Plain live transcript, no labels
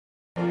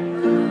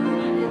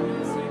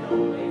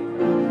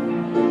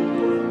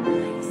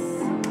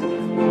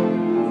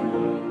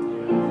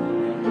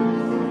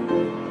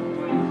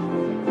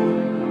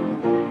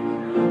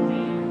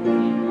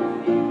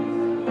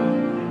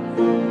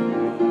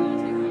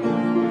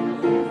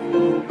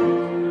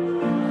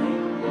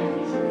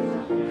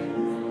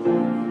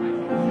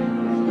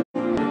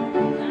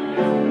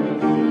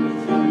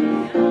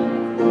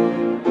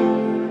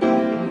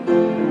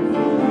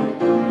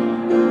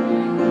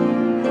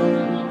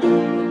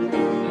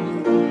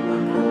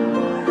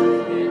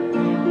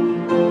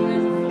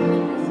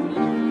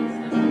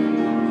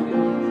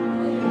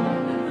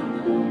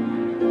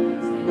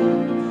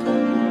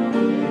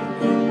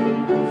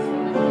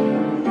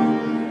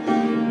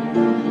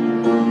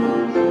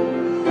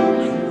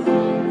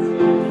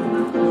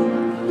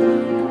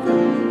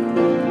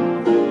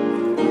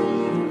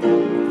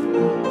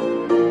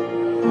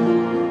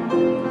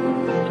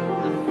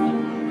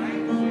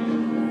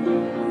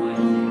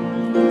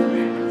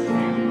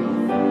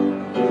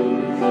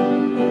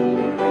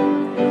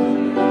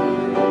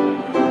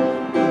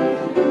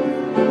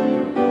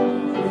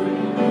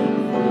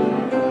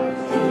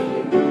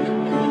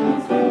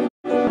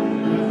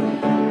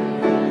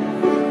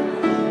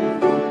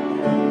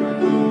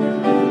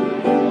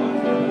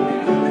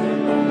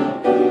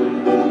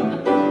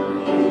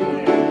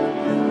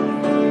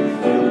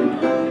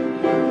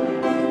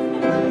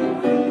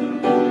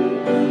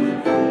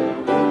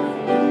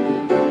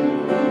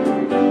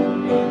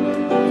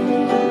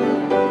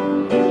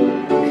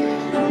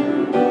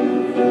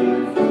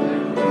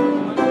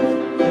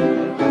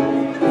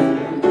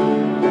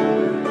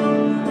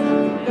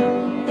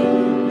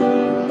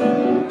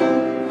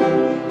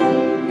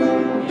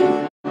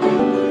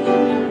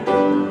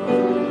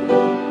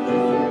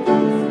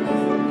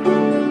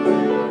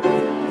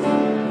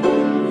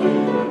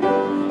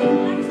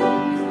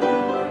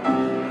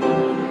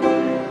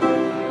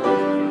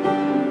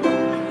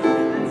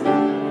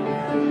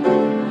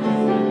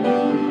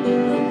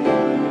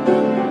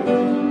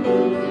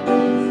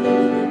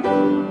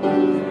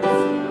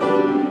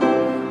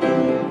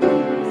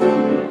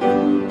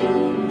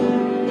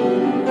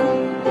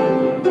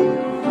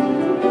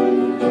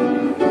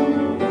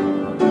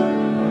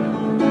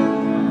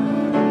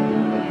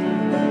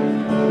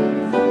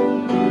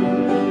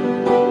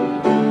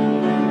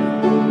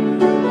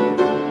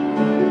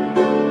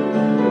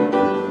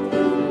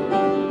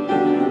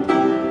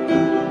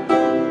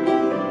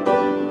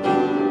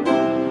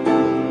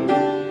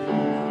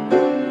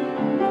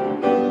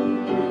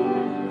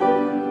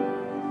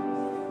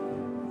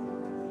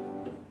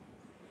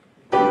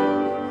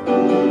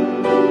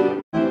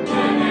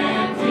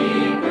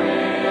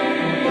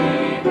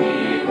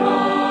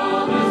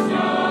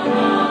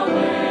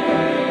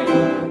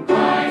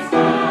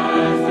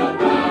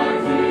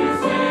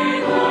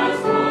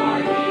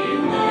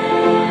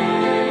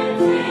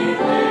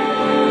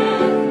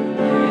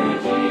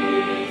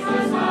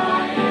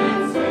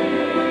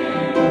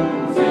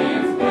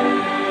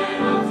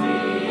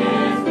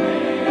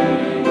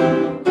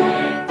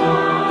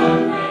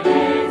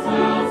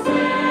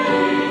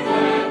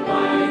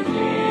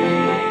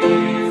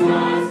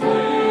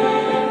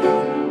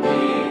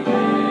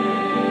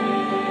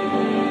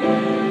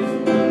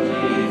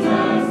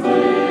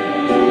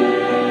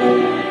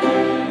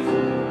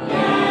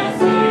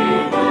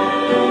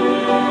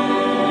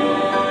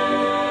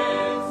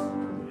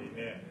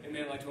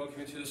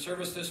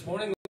Service this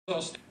morning.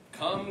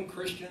 Come,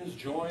 Christians,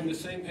 join the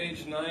same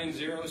page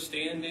 90,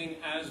 standing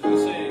as we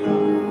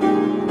sing.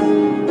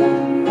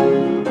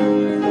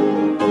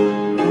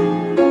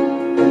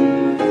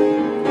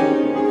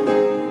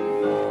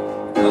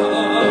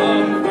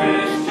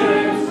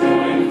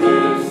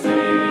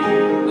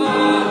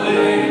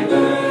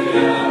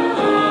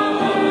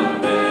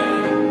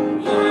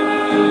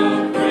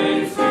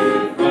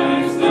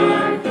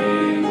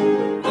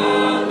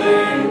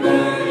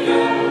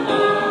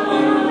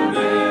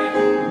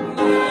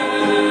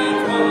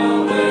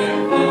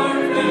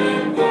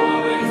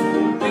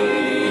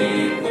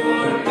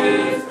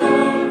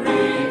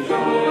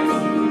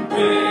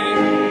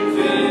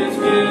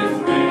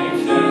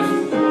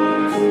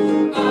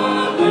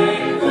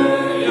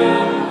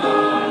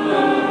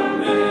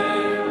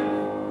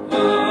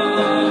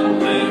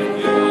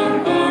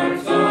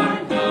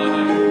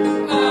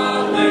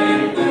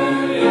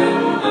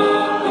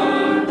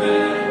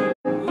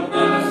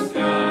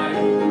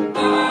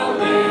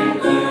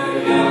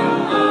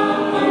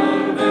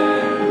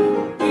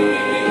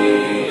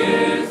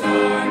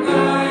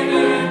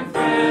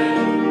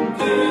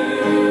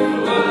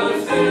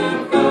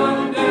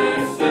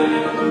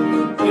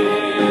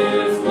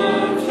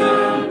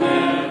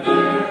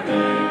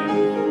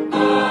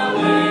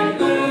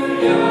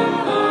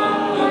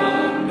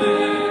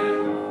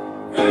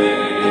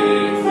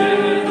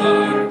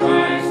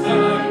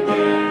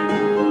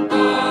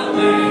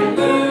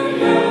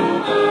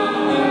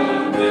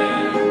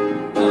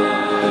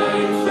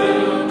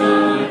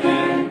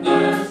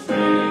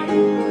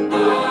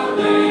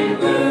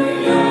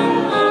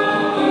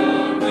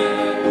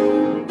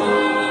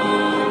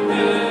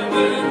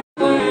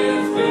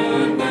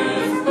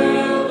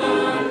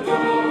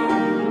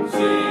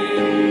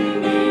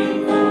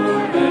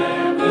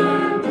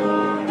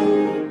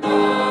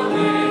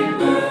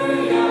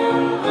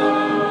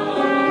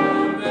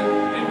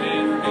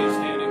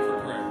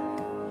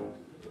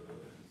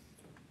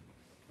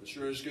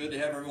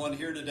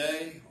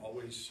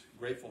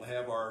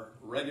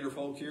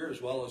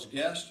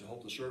 Guests. I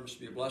hope the service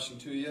be a blessing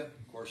to you.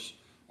 Of course,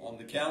 on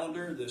the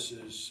calendar, this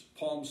is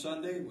Palm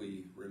Sunday.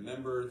 We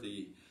remember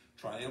the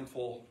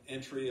triumphal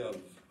entry of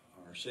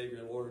our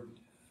Savior Lord,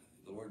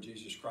 the Lord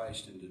Jesus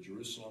Christ, into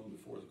Jerusalem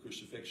before the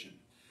crucifixion.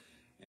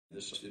 And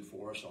this did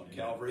for us on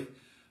Calvary.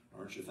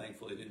 Aren't you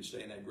thankful he didn't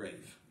stay in that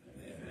grave?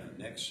 And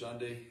next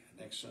Sunday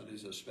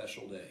is a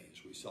special day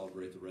as we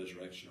celebrate the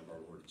resurrection of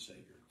our Lord and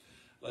Savior.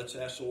 Let's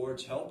ask the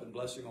Lord's help and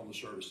blessing on the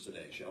service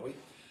today, shall we?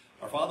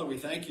 Our Father, we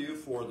thank you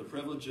for the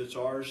privilege that's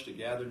ours to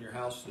gather in your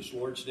house this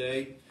Lord's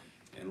Day.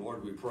 And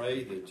Lord, we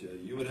pray that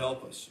you would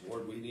help us.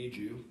 Lord, we need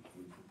you.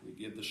 We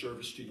give the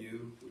service to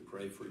you. We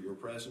pray for your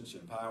presence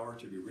and power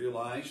to be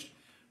realized.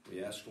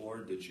 We ask,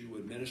 Lord, that you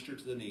would minister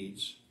to the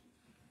needs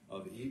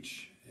of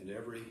each and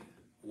every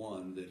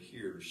one that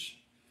hears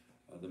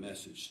the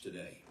message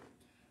today.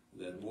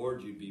 That,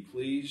 Lord, you'd be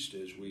pleased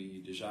as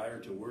we desire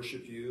to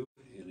worship you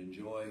and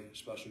enjoy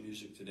special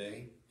music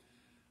today.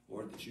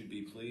 Lord, that you'd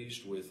be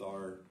pleased with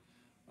our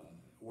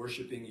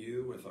worshiping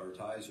you with our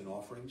tithes and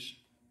offerings.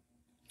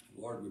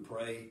 Lord, we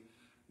pray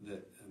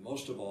that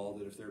most of all,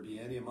 that if there be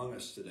any among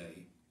us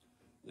today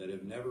that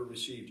have never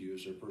received you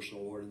as their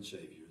personal Lord and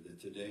Savior,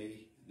 that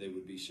today they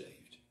would be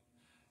saved.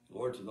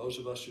 Lord, to those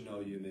of us who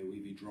know you, may we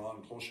be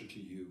drawn closer to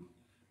you,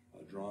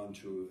 drawn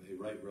to a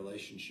right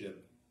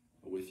relationship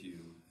with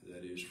you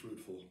that is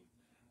fruitful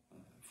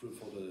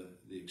to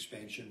the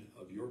expansion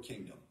of your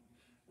kingdom.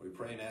 We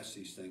pray and ask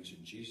these things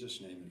in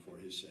Jesus' name and for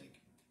his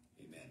sake.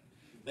 Amen.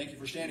 Thank you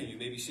for standing. You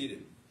may be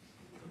seated.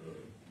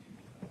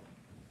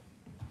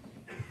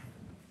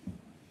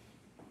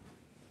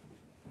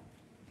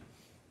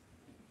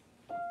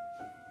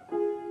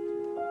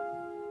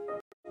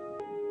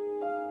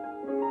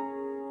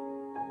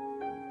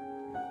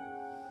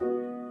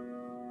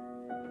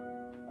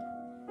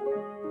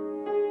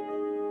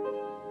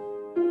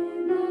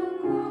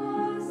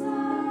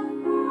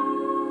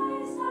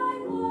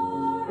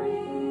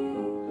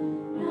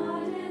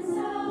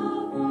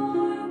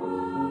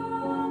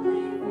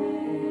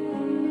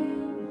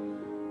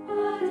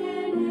 But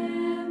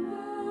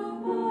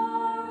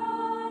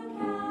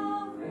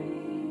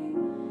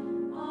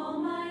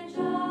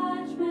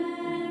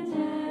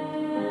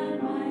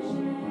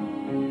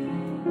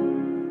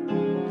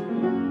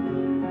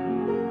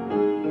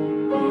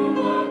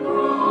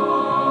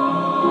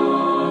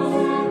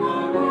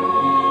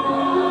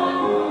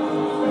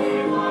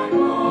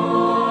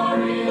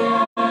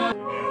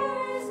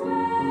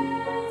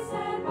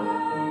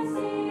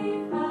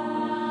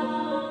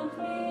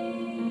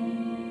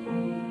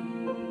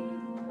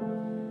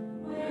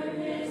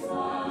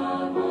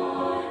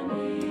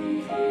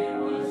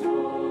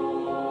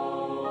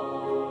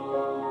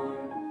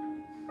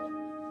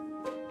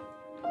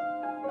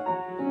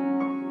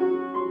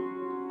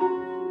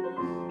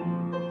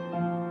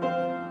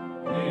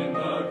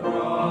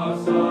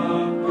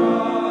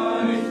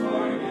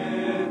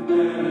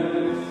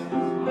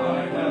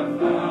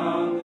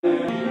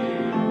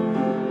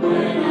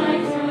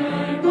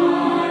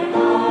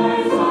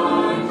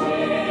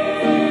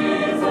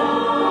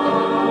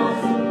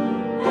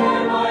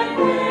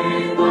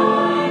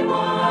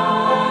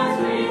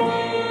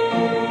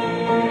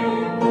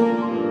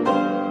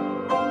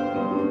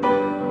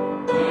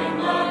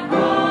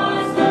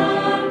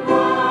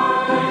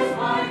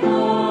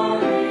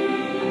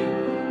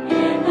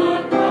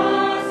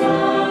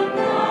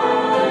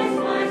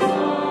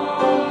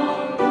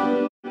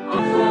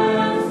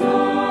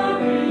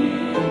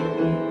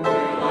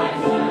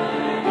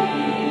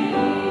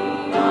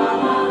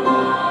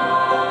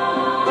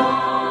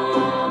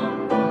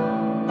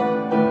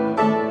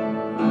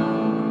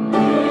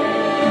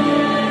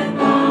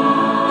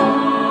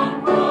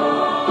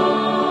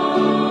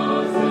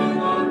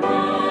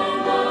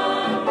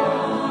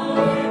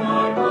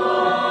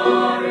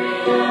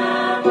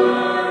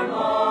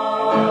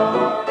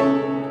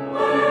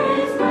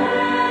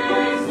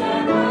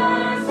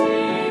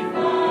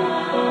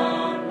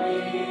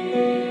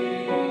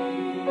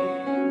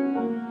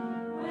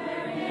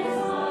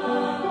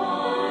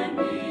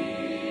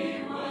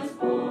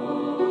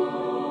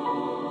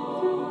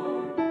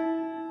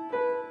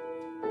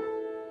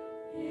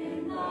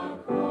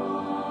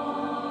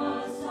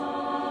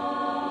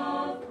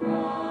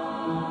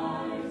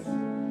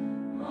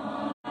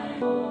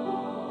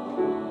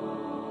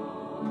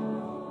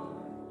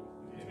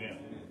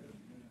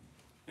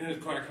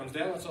choir comes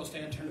down, let's all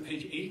stand, turn to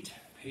page 8.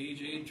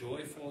 Page 8,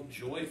 joyful,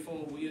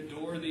 joyful, we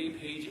adore thee.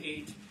 Page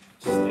 8,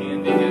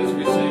 standing as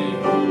we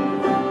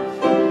sing.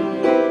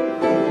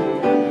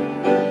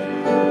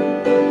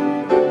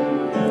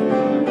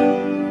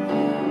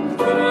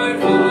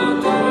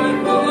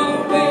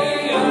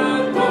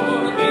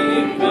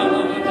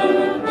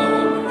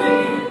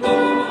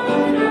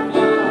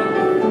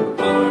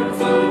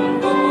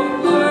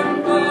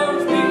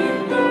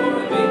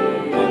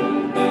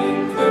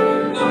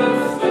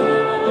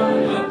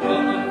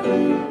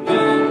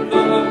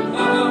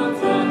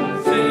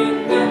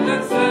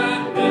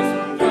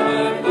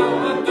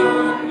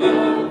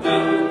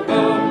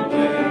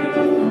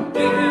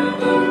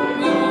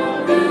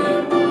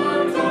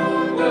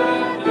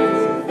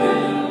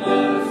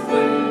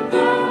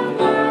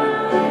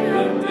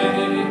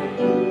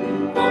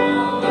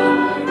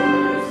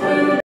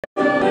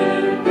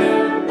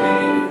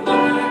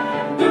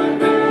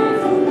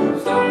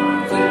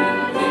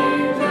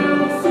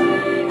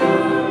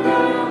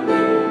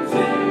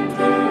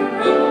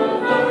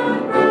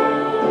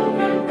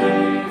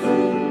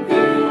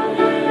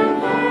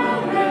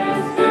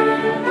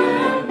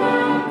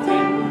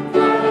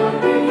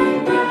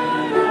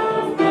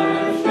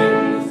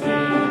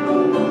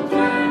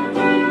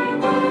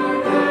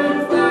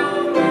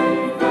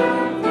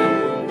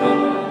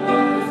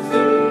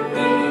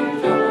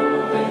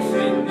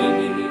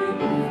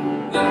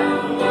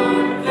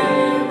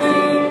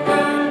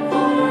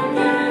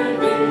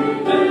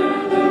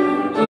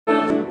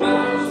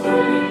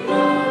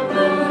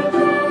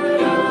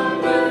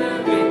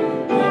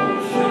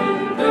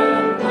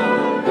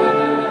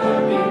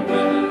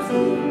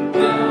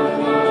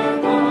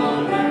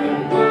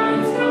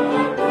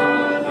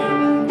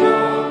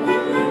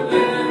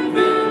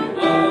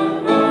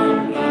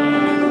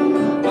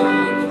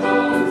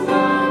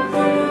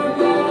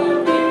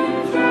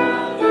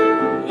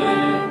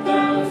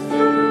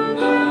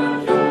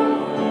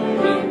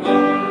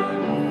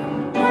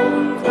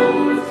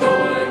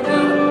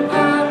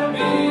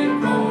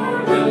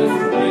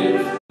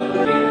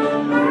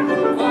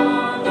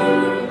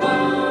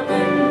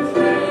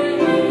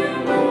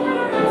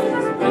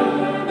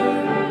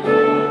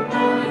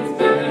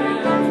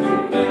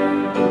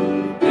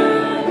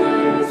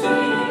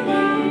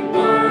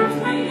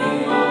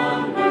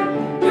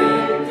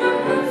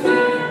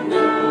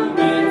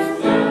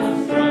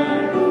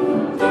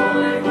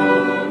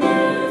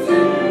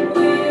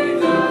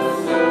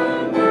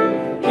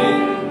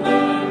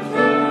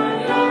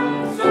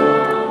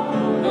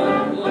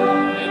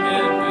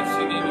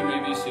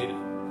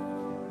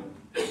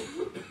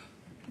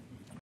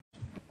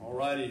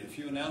 Alrighty, a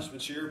few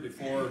announcements here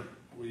before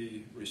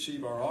we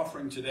receive our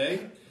offering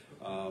today.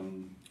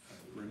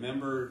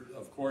 Remember,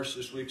 of course,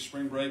 this week's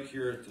spring break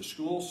here at the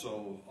school,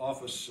 so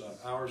office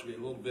hours be a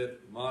little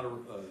bit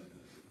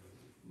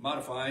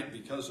modified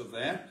because of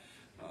that.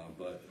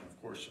 But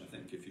of course, I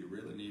think if you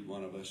really need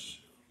one of us,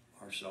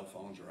 our cell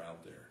phones are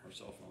out there. Our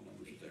cell phone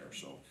numbers are there,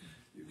 so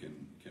you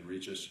can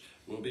reach us.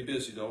 We'll be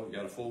busy though. We've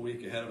got a full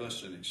week ahead of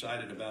us and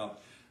excited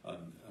about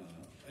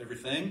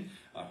everything.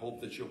 I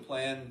hope that you'll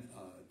plan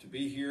to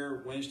be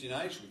here Wednesday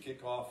nights. We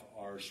kick off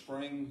our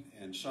spring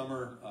and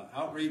summer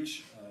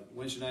outreach,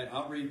 Wednesday night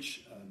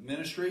outreach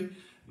ministry.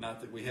 Not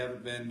that we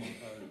haven't been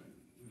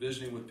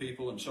visiting with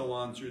people and so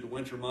on through the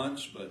winter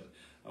months, but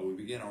we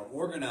begin our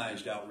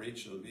organized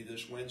outreach. So it'll be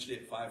this Wednesday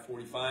at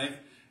 5:45,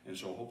 and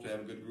so I hope to have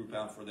a good group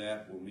out for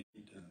that. We'll meet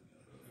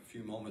a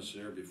few moments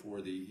there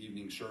before the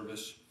evening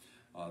service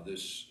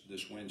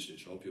this Wednesday,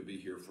 so I hope you'll be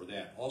here for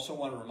that. Also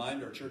want to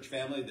remind our church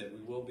family that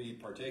we will be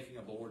partaking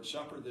of the Lord's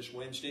Supper this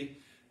Wednesday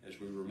as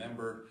we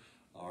remember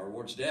our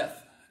Lord's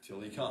death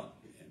till He come.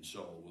 And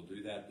so we'll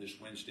do that this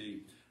Wednesday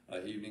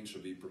evening, so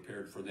be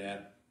prepared for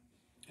that,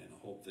 and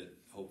hope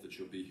that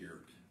you'll be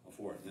here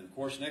for it. And then, of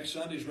course, next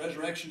Sunday is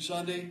Resurrection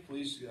Sunday.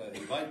 Please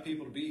invite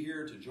people to be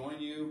here to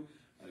join you,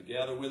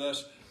 gather with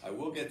us. I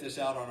will get this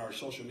out on our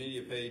social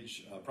media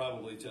page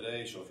probably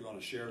today, so if you want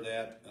to share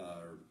that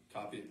or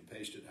copy it and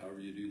paste it,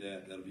 however you do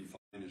that, that'll be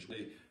fine. As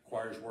the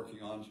choir's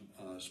working on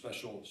some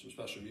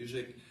special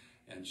music,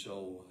 and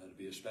so it'll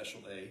be a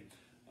special day.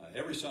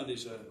 Every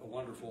Sunday's a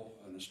wonderful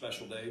and a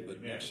special day,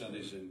 but next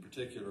Sunday's in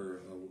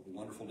particular a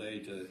wonderful day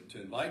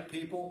to invite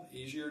people.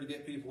 Easier to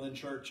get people in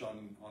church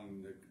on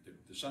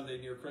the Sunday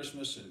near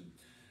Christmas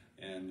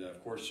and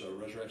of course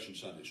Resurrection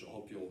Sunday. So I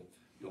hope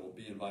you'll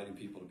be inviting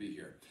people to be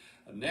here.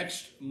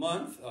 Next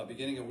month,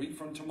 beginning a week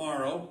from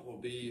tomorrow, will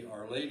be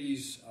Our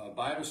Ladies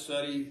Bible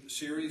Study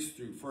series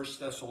through 1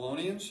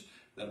 Thessalonians.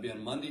 That'll be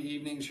on Monday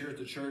evenings here at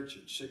the church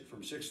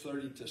from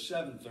 6:30 to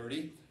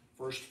 7:30.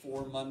 First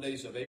 4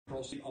 Mondays of April.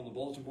 On the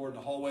bulletin board in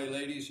the hallway,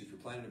 ladies. If you're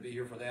planning to be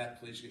here for that,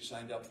 please get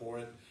signed up for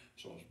it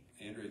so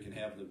Andrea can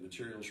have the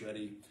materials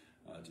ready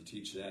to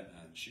teach that.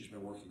 She's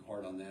been working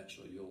hard on that,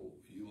 so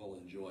you will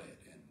enjoy it,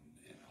 and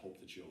hope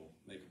that you'll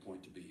make a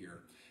point to be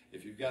here.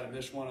 If you've got to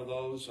miss one of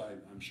those,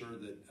 I'm sure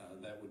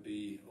that that would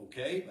be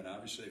okay, but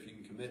obviously if you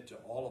can commit to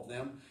all of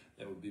them,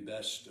 that would be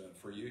best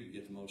for you. You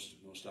get the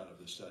most out of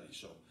this study,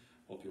 so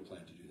hope you'll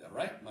plan to do that. All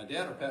right, my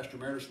dad or Pastor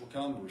Emeritus will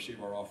come and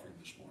receive our offering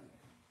this morning.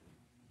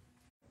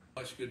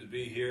 It's good to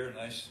be here.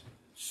 Nice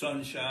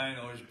sunshine.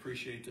 Always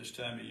appreciate this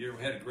time of year.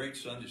 We had a great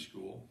Sunday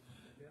school.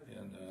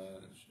 And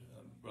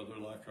Brother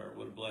Lockhart,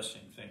 what a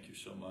blessing. Thank you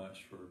so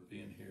much for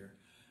being here.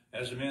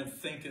 As a man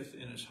thinketh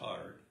in his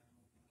heart,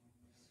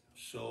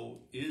 so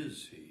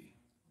is he.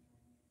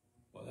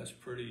 Well, that's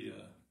pretty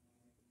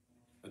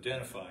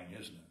identifying,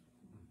 isn't it?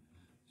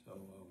 So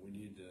we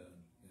need,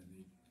 and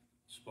he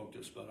spoke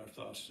to us about our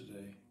thoughts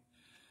today.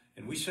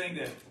 And we sang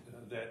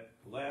that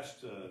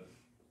last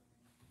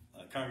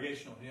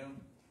congregational hymn,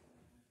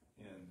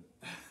 and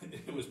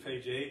it was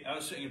page 8. I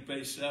was singing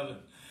page 7.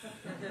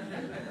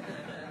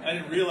 I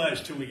didn't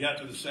realize till we got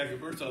to the second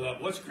verse. I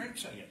thought, what's Craig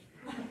singing?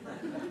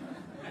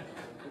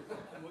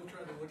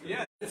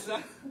 Yeah, it's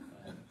not.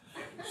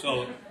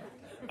 So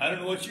I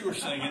don't know what you were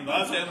singing, but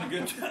I was having a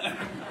good time.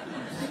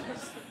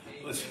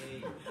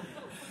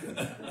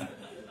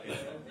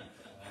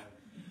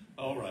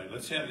 All right,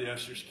 let's have the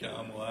ushers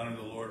come. We'll honor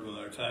the Lord with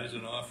our tithes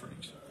and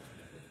offerings.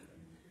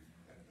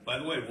 By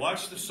the way,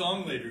 watch the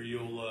song later.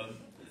 You'll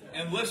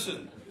and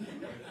listen.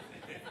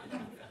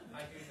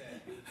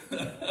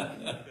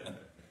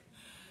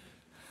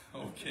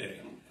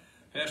 Okay.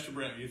 Pastor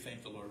Brent, you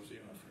thank the Lord for the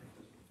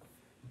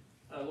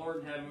offering.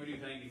 Lord in heaven, we do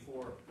thank you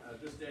for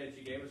this day that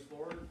you gave us,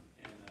 Lord,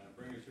 and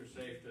bring us here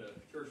safe to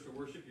church to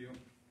worship you.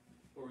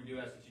 Lord, we do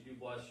ask that you do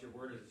bless your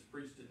word as it's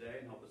preached today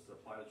and help us to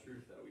apply the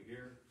truth that we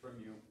hear from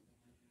you.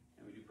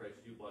 And we do pray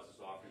that you do bless this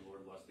offering,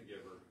 Lord, and bless the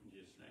giver. In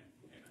Jesus' name,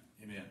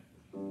 amen.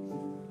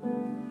 Amen.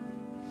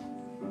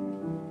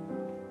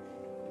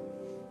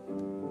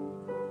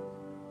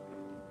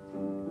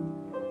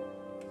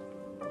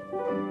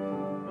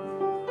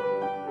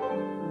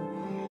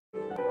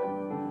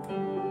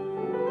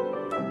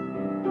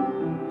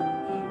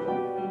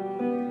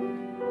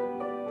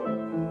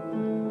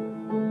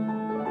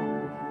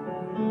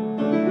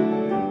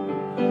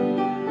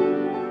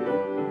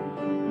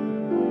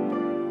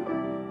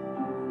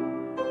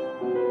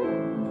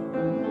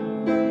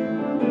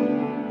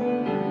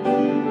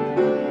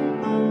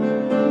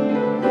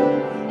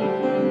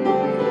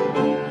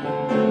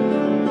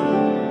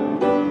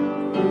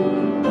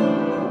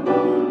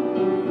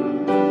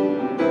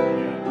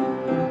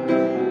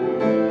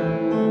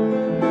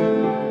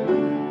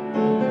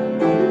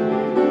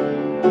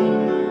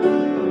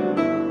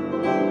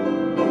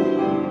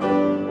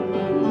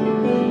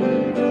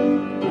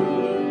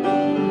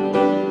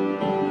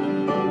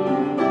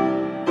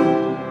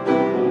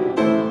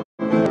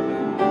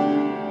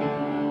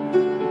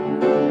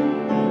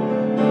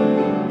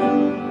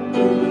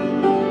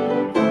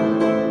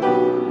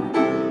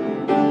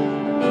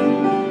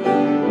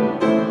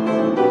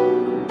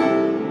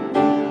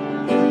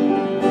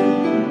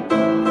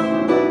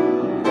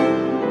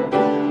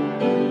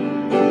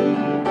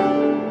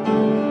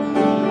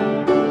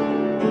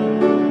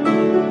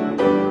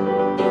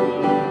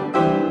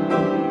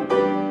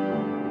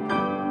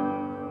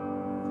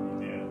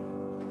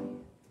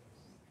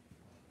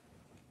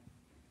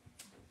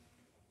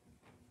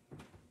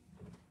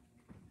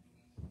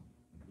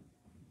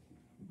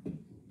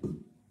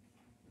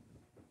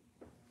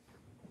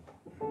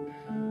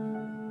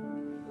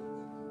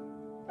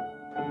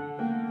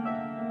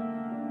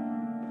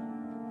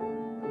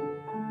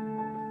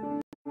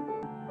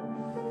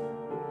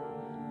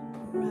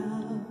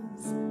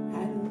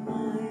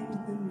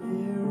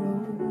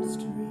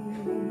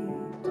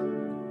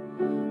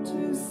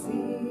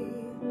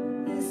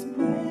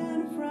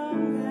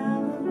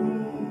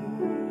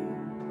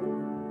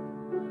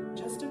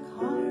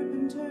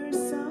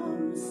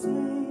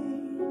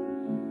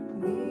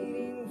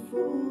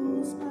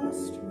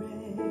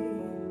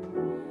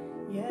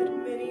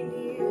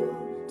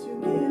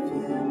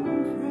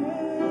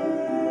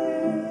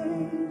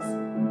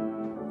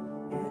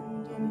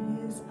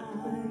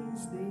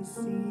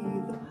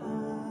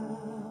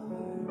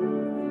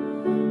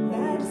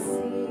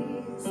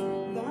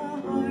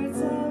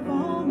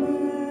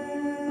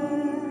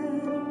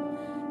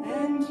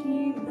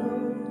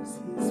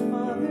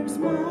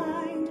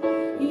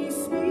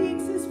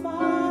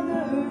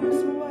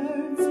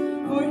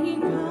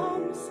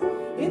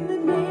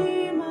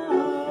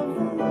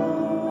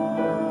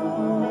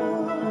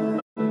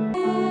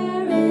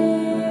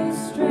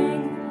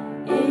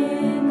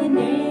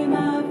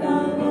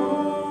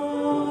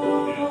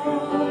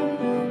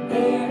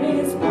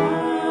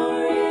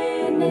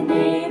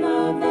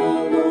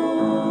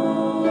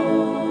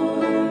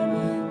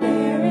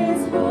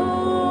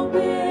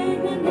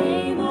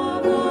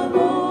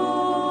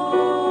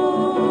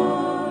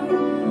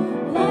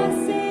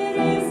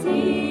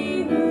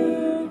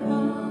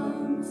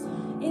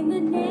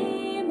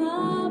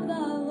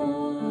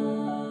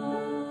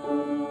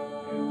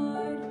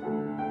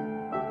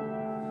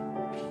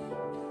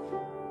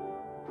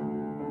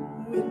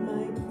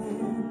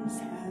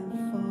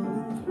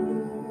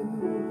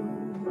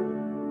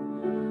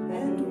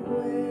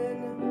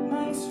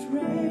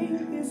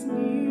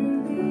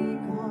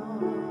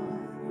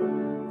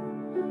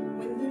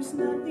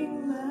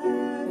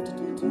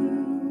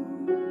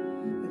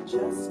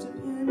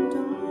 Depend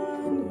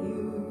on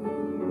you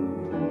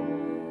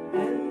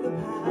and the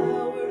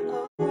power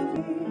of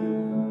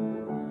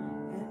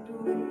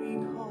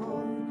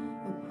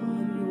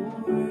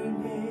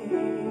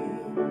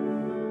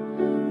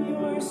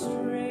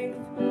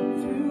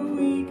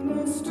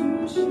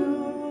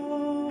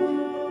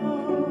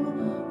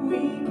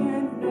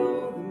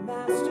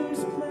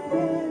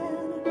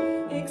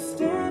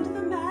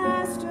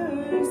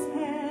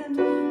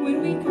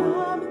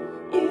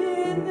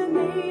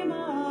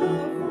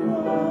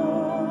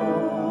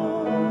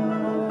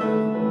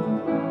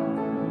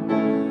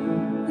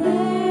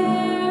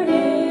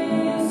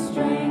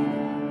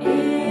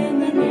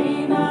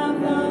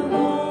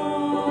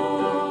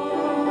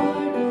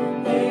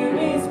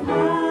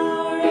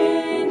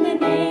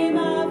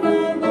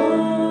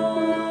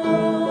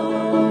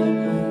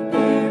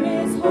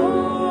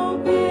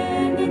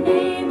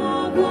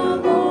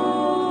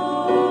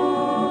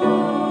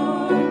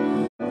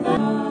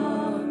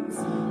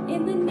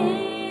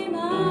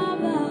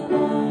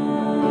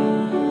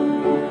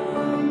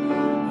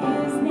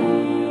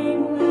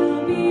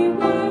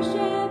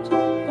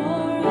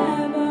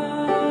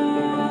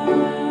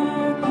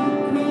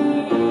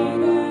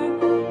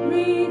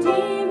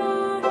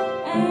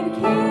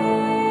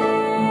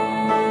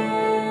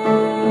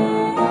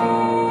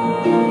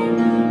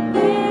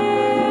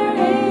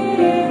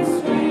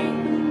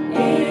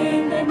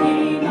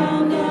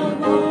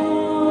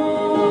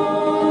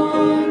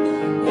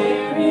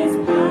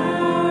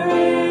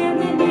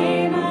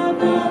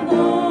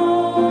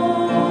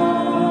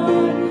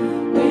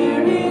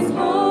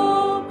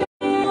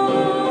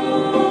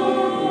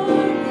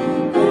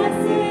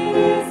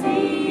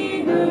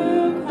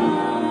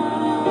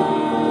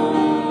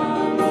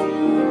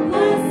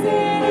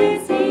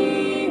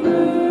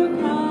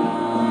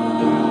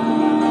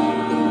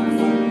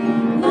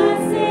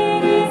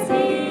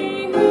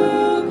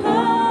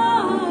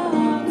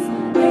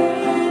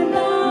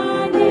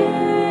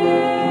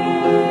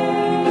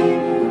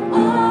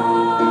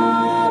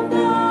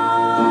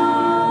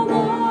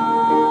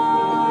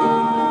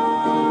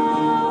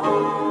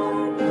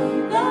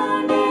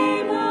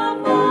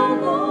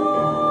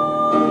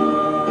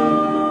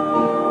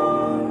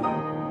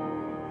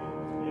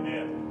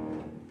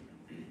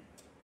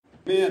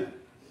Amen.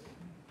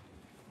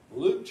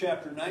 Luke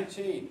chapter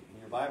 19 in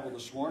your Bible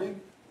this morning.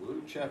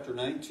 Luke chapter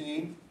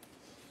 19.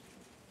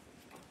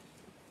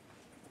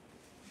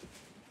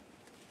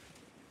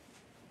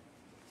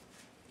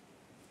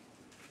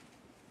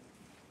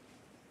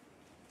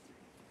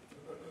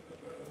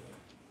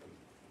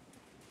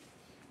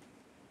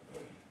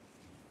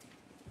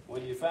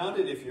 When you found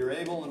it, if you're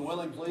able and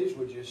willing, please,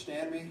 would you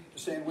stand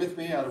with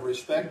me out of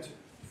respect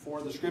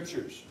for the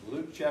Scriptures.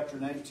 Luke chapter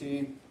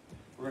 19.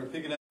 We're going to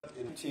pick it up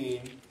in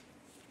 19,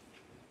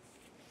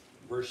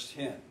 verse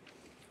 10.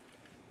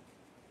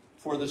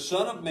 For the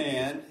Son of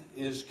Man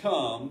is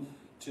come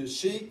to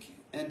seek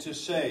and to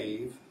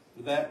save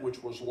that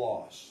which was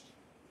lost.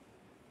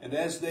 And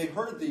as they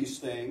heard these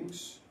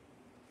things,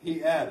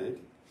 he added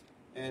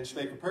and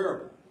spake a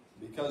parable,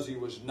 because he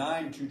was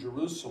nigh to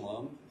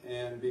Jerusalem,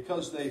 and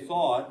because they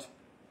thought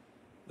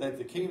that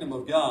the kingdom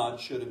of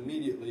God should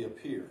immediately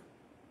appear.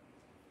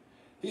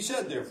 He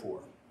said,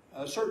 therefore,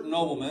 a certain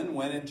nobleman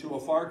went into a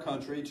far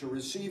country to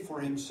receive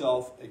for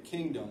himself a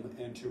kingdom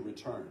and to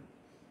return.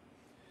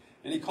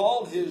 And he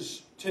called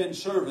his 10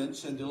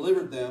 servants and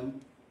delivered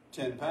them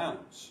 10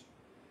 pounds,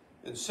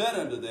 and said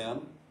unto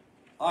them,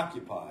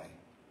 Occupy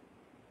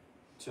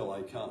till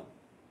I come.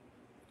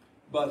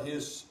 But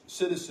his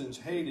citizens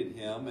hated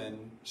him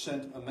and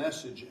sent a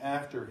message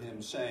after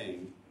him,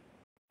 saying,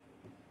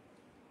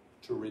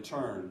 To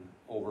return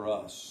over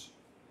us.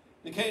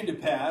 It came to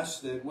pass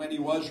that when he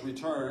was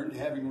returned,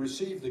 having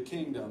received the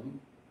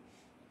kingdom,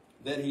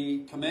 that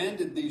he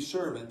commanded these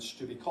servants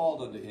to be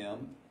called unto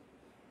him,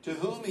 to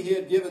whom he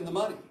had given the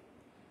money,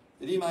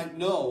 that he might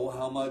know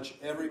how much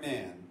every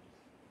man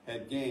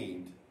had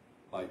gained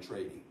by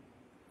trading.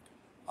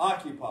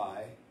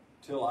 Occupy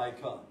till I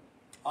come.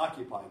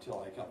 Occupy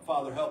till I come.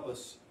 Father, help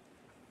us.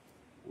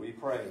 We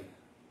pray,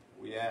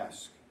 we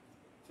ask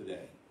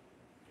today.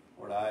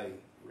 Lord, I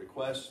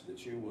request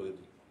that you would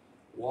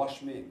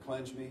wash me and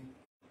cleanse me.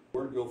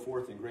 Word go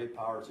forth in great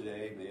power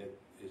today. May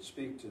it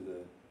speak to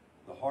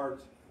the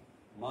heart,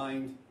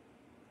 mind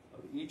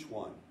of each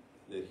one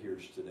that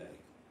hears today.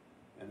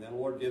 And then,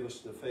 Lord, give us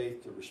the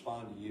faith to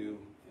respond to you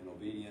in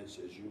obedience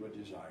as you would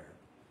desire.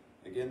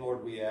 Again,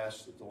 Lord, we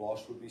ask that the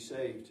lost would be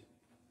saved.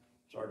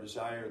 It's our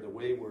desire the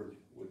wayward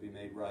would be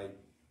made right.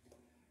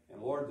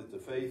 And, Lord, that the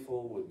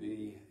faithful would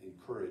be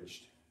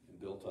encouraged and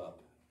built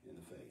up in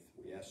the faith.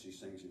 We ask these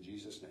things in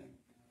Jesus' name.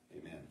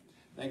 Amen.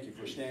 Thank you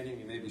for standing.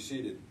 You may be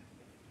seated.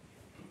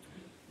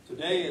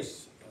 Today,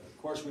 as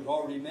of course we've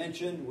already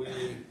mentioned, we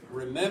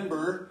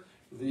remember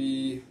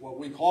what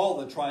we call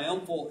the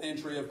triumphal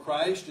entry of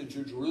Christ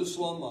into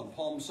Jerusalem on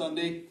Palm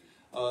Sunday.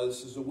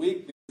 This is a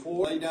week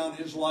before he laid down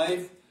his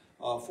life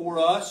for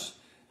us.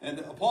 And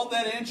upon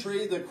that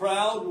entry, the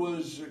crowd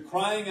was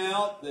crying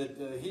out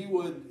that he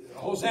would,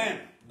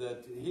 Hosanna,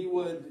 that he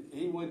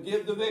would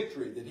give the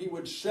victory, that he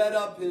would set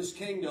up his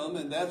kingdom,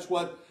 and that's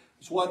what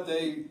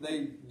they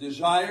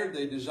desired.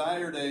 They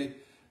desired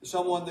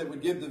someone that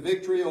would give the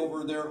victory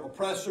over their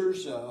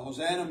oppressors.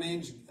 Hosanna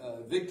means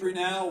victory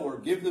now, or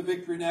give the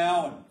victory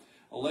now.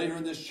 And later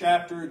in this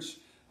chapter, it's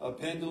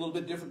penned a little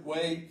bit different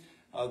way.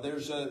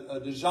 There's a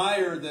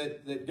desire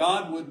that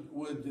God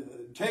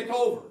would take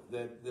over,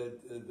 that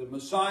the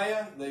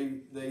Messiah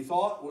they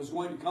thought was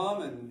going to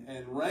come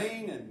and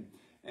reign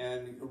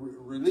and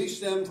release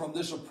them from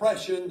this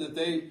oppression that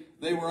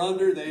they were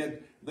under.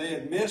 They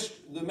had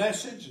missed the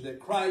message that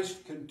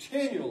Christ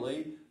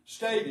continually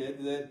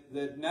stated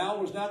that now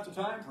was not the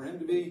time for him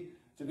to be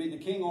the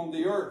king on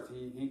the earth.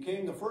 He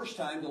came the first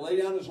time to lay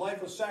down his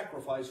life a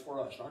sacrifice for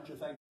us. Aren't you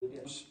thankful?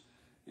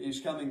 He's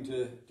coming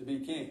to be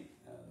king.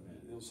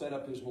 He'll set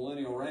up his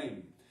millennial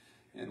reign.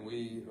 And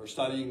we are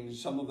studying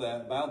some of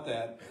that, about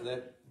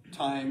that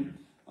time,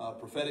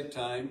 prophetic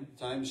time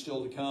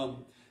still to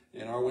come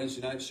in our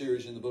Wednesday night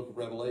series in the book of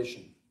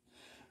Revelation.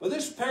 But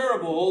this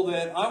parable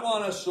that I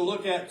want us to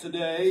look at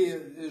today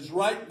is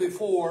right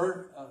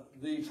before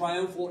the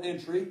triumphal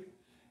entry,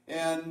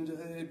 and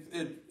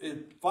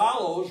it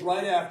follows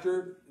right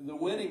after the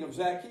winning of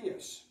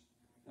Zacchaeus.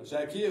 Now,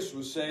 Zacchaeus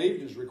was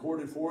saved, as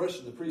recorded for us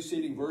in the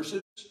preceding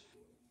verses.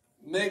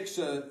 Makes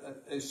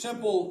a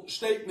simple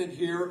statement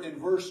here in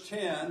verse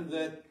 10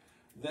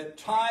 that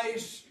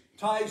ties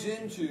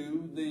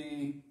into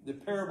the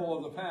parable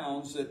of the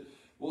pounds that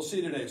we'll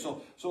see today.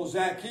 So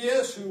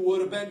Zacchaeus, who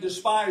would have been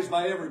despised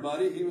by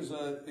everybody, he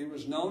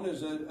was known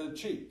as a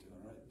cheat,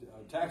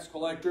 a tax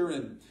collector,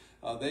 and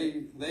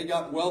they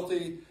got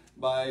wealthy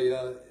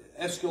by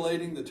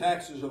escalating the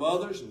taxes of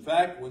others. In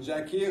fact, when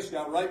Zacchaeus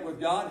got right with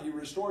God, he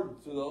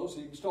restored to those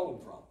he stole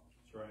them from.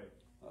 That's right.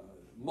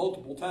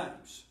 Multiple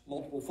times,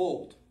 multiple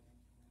fold.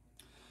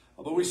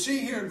 But we see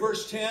here in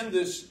verse 10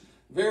 this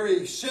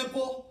very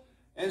simple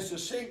and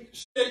succinct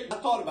statement.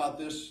 I thought about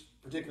this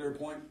particular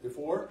point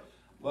before,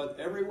 but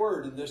every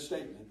word in this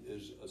statement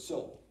is a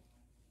syllable.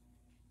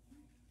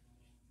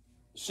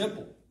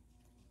 Simple.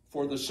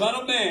 For the Son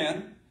of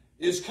Man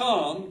is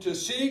come to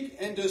seek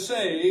and to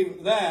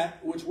save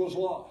that which was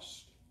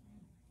lost.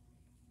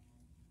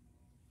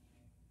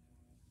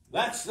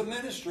 That's the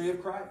ministry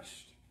of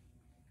Christ.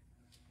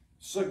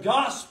 It's the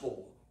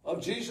gospel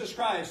of Jesus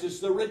Christ. It's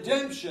the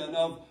redemption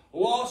of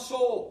lost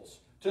souls.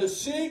 To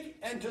seek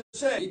and to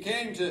save. He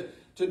came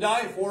to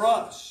die for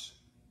us.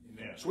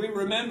 Amen. So we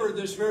remember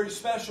this very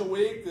special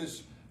week,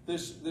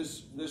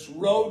 this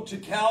road to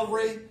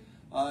Calvary.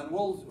 And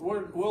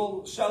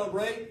we'll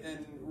celebrate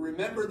and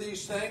remember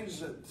these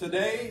things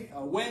today,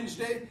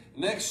 Wednesday,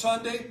 next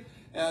Sunday.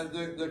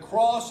 The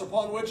cross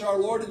upon which our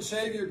Lord and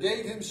Savior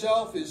gave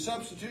Himself, His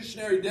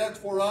substitutionary death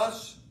for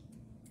us.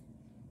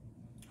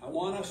 I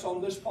want us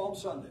on this Palm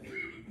Sunday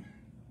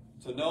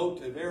to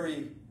note a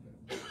very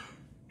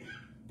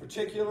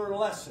particular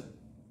lesson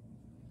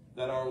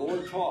that our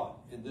Lord taught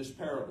in this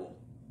parable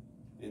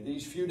in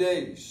these few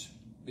days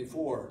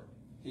before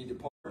He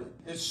departed.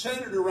 It's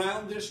centered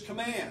around this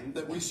command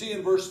that we see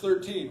in verse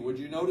 13. Would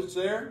you notice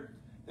there?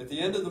 At the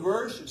end of the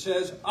verse, it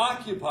says,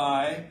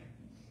 "Occupy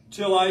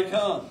till I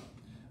come."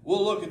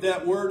 We'll look at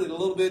that word in a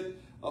little bit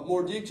of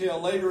more detail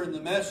later in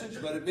the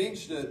message, but it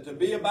means to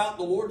be about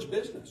the Lord's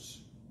business.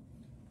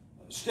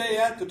 Stay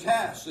at the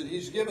task that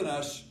He's given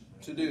us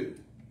to do.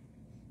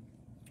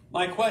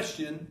 My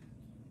question,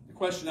 the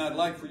question I'd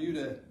like for you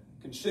to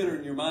consider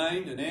in your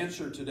mind and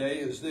answer today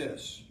is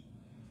this.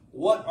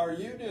 What are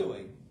you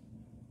doing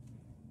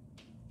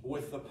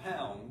with the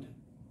pound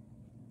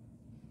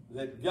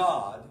that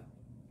God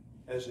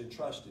has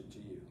entrusted to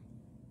you?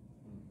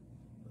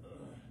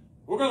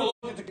 We're going to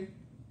look at it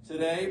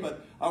today,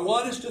 but I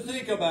want us to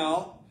think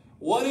about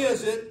what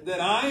is it that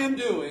I am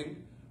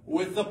doing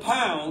with the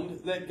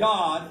pound that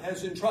God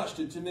has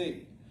entrusted to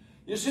me.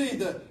 You see,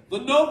 the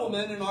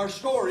nobleman in our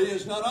story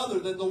is none other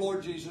than the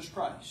Lord Jesus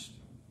Christ.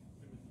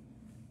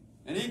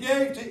 And He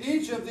gave to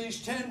each of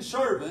these 10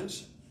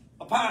 servants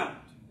a pound.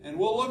 And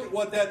we'll look at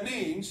what that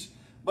means.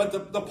 But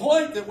the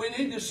point that we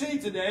need to see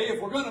today,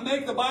 if we're going to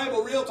make the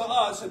Bible real to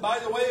us, and by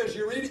the way, as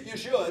you read it, you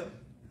should,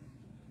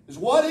 is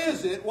what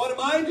is it, what am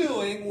I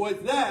doing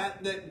with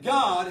that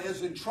God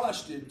has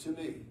entrusted to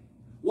me?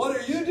 What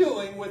are you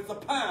doing with the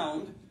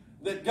pound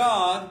that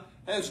God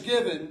has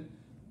given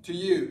to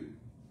you?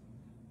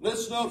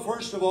 Let's note,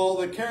 first of all,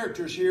 the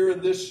characters here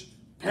in this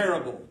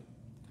parable.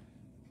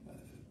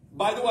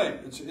 By the way,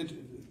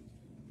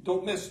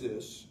 don't miss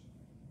this.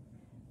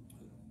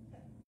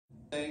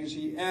 Things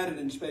He added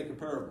and spake a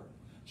parable.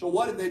 So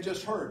what had they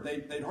just heard?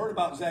 They'd heard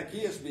about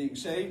Zacchaeus being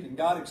saved and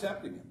God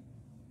accepting him.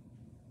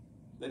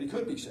 That he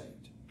could be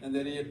saved. And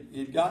that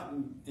he'd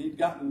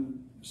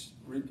gotten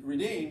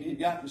redeemed, he'd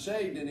gotten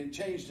saved, and it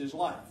changed his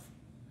life.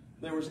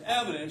 There was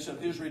evidence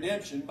of his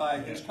redemption by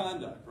his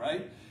conduct,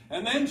 right?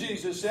 And then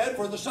Jesus said,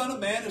 "For the Son of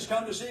Man has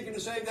come to seek and to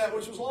save that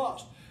which was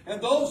lost."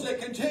 And those that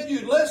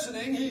continued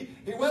listening, he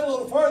went a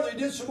little further, he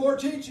did some more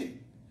teaching.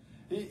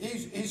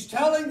 He's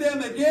telling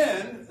them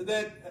again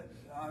that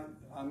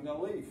I'm going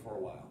to leave for a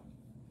while.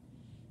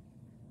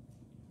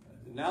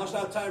 Now's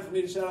not time for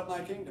me to set up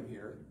my kingdom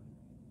here.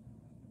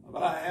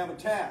 But I have a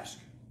task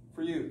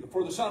for you.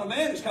 For the Son of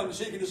Man has come to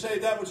seek and to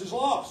save that which is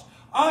lost.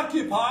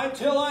 Occupy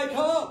till I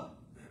come.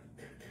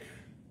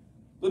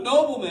 The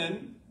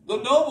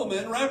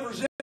nobleman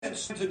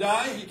represents to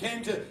die. He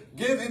came to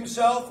give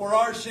Himself for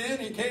our sin.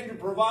 He came to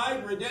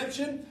provide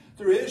redemption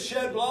through His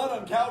shed blood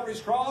on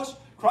Calvary's cross.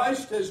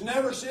 Christ has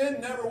never sinned,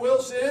 never will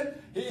sin.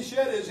 He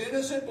shed His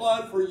innocent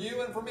blood for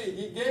you and for me.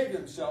 He gave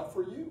Himself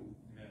for you.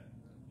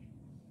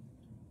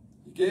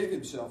 He gave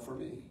Himself for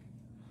me.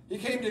 He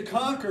came to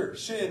conquer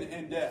sin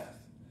and death.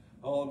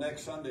 Oh,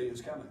 next Sunday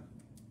is coming.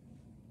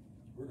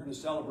 We're going to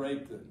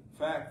celebrate the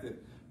fact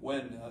that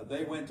when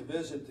they went to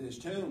visit His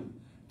tomb,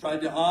 tried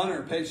to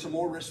honor and pay some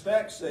more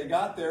respects, they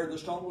got there, the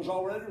stone was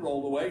already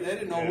rolled away. They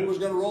didn't know who was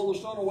going to roll the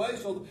stone away,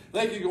 so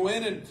they could go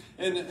in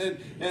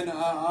and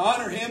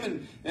honor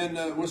Him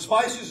and with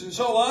spices and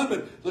so on,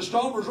 but the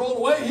stone was rolled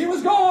away. He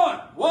was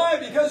gone. Why?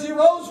 Because He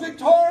rose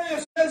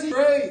victorious as He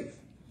grave.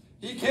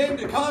 He came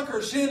to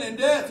conquer sin and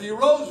death. He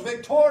rose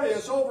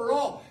victorious over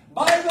all.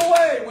 By the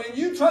way, when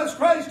you trust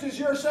Christ as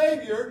your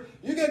Savior,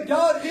 you get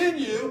God in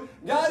you.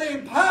 God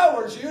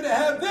empowers you to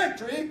have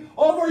victory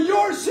over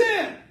your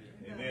sin.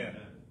 Amen.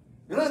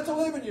 You don't have to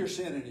live in your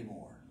sin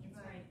anymore.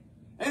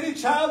 Any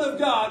child of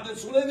God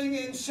that's living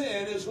in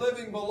sin is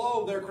living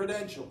below their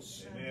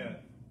credentials. Amen.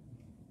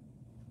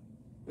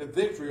 We have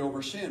victory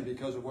over sin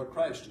because of what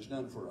Christ has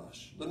done for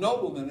us. The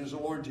nobleman is the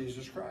Lord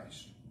Jesus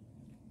Christ.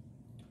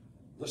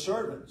 The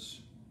servants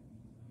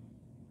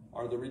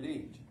are the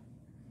redeemed.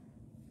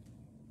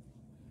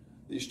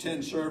 These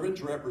 10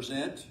 servants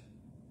represent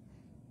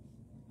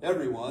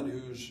everyone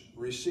who's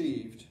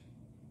received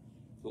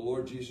the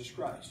Lord Jesus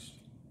Christ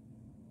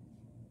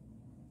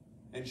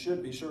and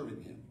should be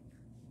serving Him.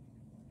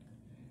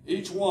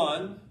 Each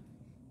one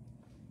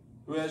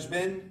who has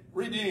been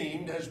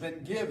redeemed has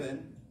been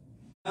given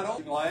not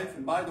only life,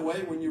 and by the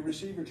way, when you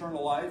receive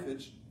eternal life,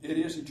 it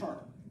is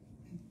eternal.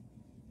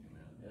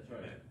 That's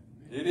right.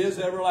 It is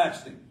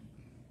everlasting.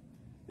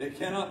 It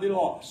cannot be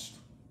lost.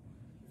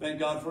 Thank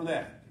God for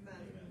that.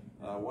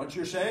 Once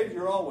you're saved,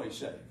 you're always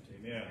saved.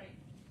 Amen.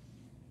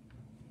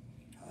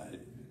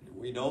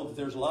 We know that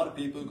there's a lot of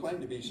people who claim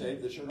to be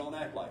saved that sure don't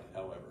act like it,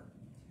 however.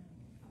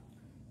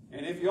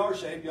 And if you are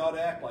saved, you ought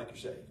to act like you're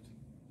saved.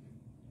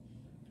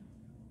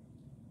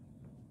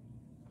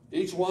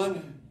 Each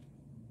one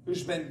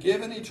who's been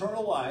given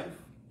eternal life,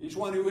 each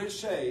one who is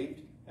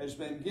saved, has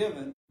been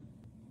given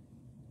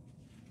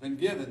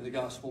the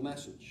gospel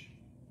message.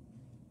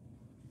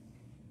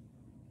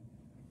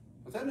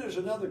 But then there's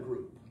another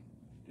group.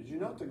 Did you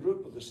note the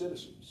group of the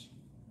citizens?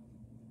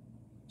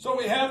 So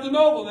we have the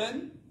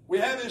nobleman, we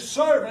have his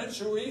servants,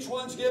 who each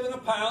one's given a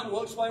pound.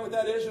 We'll explain what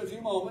that is in a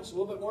few moments, a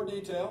little bit more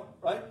detail,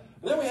 right?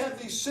 But then we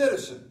have these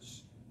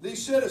citizens.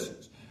 These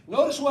citizens.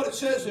 Notice what it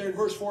says there in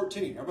verse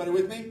 14. Everybody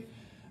with me?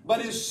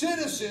 But his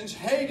citizens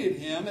hated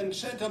him and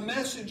sent a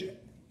message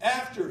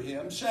after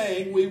him,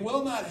 saying, we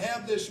will not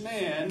have this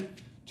man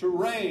to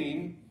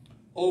reign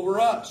over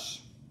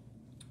us.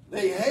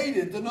 They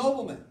hated the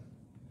nobleman.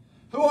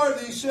 Who are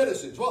these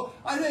citizens? Well,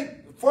 I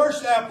think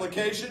first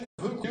application,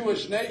 who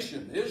Jewish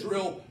nation?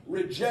 Israel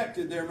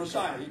rejected their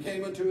Messiah. He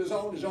came unto his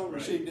own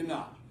received him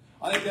not.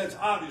 I think that's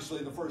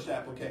obviously the first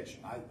application.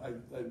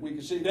 We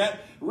can see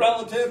that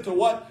relative to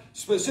what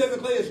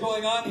specifically is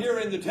going on here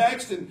in the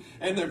text,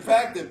 and the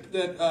fact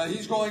that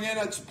he's going in.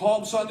 It's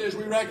Palm Sunday as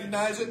we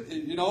recognize it.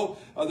 You know,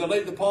 they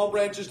laid the palm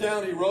branches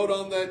down. He rode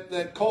on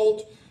that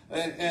colt,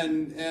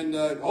 and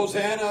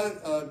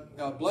Hosanna,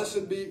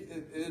 blessed be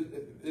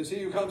is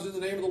he who comes in the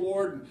name of the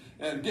Lord,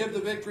 and give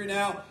the victory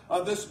now.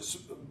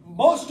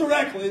 Most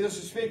directly, this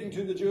is speaking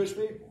to the Jewish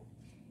people.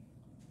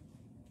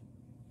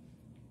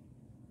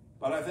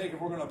 But I think if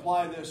we're going to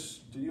apply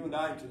this to you and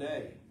I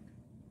today,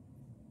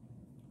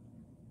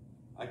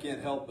 I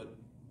can't help but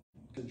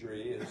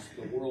injury is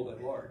the world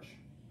at large.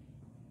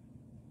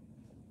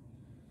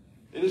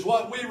 It is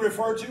what we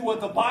refer to, what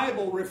the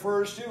Bible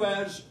refers to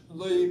as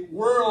the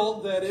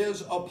world that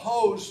is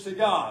opposed to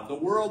God, the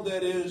world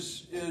that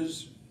is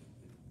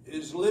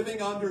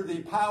living under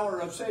the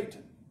power of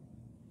Satan,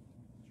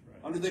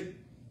 under the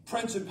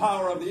prince and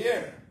power of the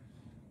air,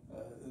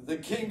 the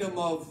kingdom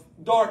of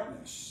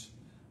darkness.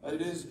 It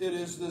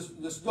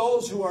is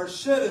those who are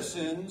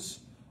citizens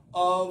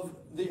of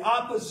the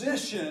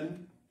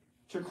opposition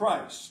to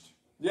Christ,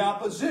 the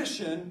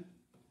opposition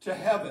to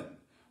heaven,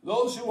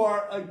 those who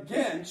are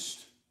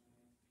against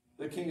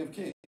the King of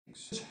Kings.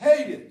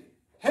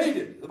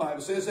 Hated, the Bible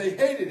says they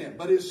hated him,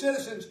 but his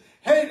citizens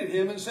hated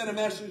him and sent a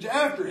message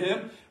after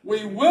him.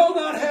 We will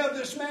not have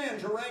this man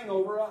to reign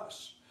over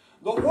us.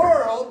 The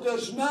world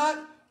does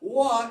not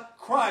want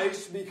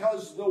Christ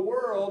because the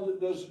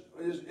world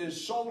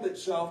is sold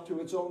itself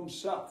to its own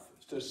self,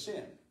 to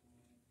sin.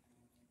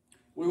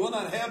 We will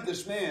not have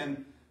this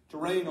man to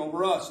reign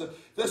over us.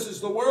 This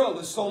is the world.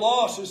 It's the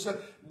lost. It's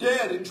the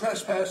dead in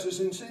trespasses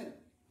and sin.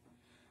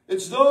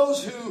 It's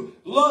those who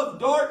love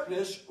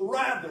darkness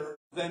rather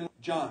than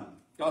John.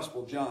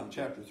 Gospel of John,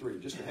 chapter 3.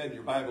 Just ahead in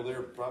your Bible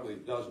there, probably a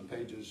dozen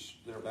pages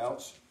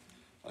thereabouts.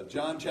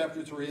 John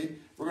chapter 3.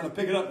 We're going to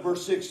pick it up in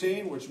verse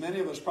 16, which many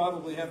of us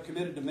probably have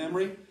committed to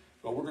memory.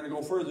 But we're going to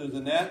go further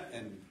than that,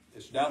 and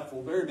it's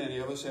doubtful very many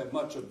of us have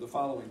much of the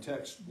following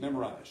text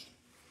memorized.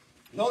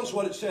 Notice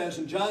what it says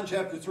in John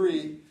chapter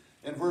 3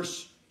 and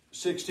verse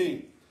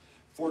 16.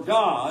 For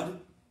God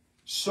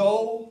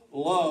so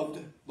loved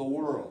the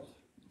world.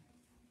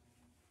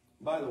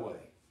 By the way,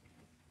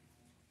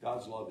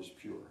 God's love is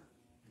pure.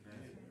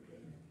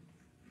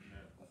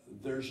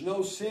 There's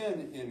no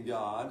sin in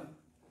God.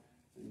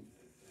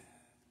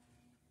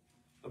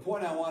 The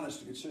point I want us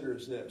to consider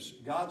is this.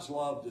 God's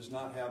love does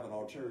not have an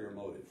ulterior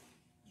motive.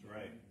 That's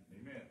right.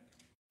 Amen.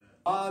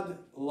 God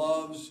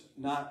loves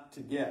not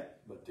to get,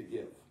 but to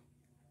give.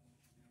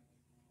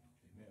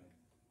 Amen.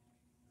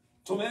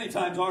 So many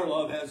times our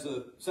love has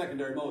a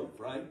secondary motive,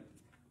 right?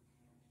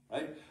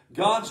 Right?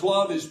 God's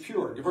love is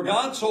pure. For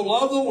God so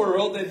loved the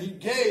world that he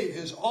gave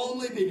his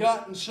only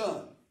begotten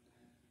Son.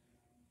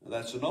 Now,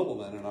 that's the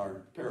nobleman in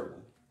our parable.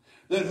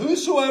 That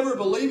whosoever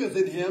believeth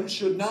in him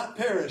should not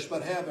perish,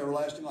 but have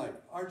everlasting life.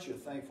 Aren't you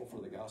thankful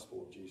for the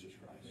gospel of Jesus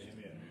Christ?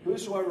 Amen.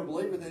 Whosoever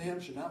believeth in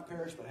him should not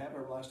perish, but have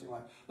everlasting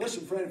life.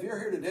 Listen, friend, if you're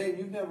here today and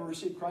you've never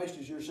received Christ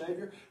as your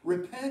Savior,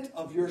 repent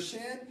of your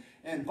sin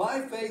and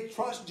by faith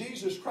trust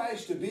Jesus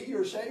Christ to be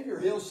your Savior.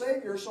 He'll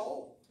save your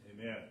soul.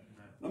 Amen.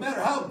 No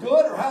matter how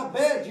good or how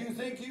bad you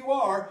think you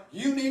are,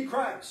 you need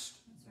Christ.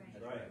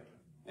 That's right.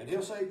 And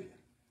he'll save you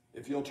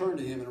if you'll turn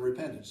to him in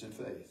repentance and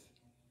faith.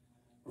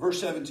 Verse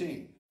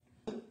 17.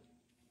 The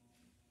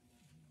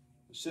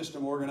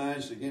system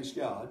organized against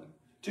God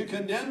to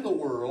condemn the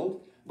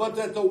world, but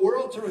that the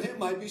world through him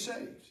might be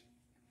saved.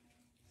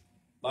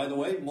 By the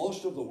way,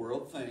 most of the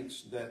world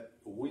thinks that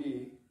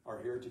we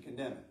are here to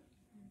condemn it.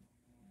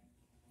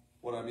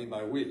 What I mean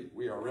by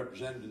we are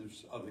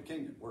representatives of the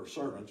kingdom. We're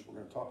servants. We're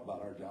going to talk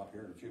about our job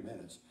here in a few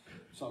minutes.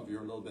 Some of you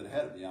are a little bit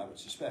ahead of me, I would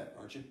suspect,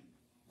 aren't you?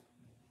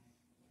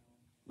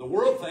 The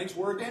world thinks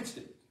we're against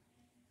it.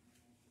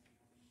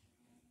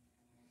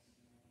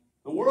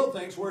 The world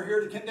thinks we're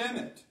here to condemn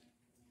it.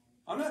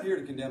 I'm not here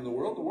to condemn the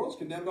world. The world's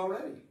condemned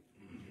already.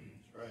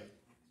 That's right.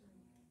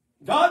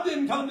 God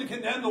didn't come to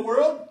condemn the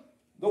world.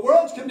 The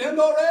world's condemned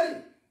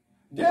already.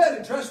 Dead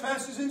in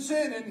trespasses and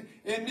sin and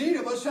in need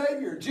of a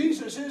Savior.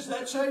 Jesus is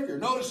that Savior.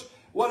 Notice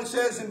what it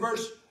says in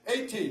verse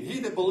 18. He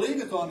that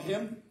believeth on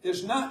him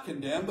is not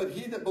condemned, but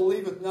he that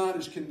believeth not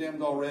is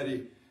condemned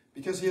already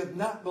because he hath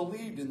not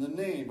believed in the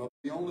name of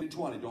the only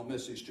 20. Don't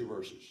miss these two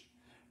verses.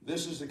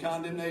 This is the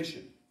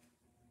condemnation,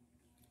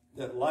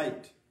 that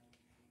light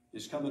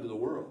is come into the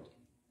world,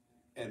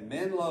 and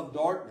men love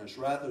darkness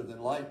rather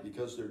than light,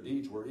 because their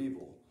deeds were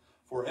evil.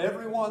 For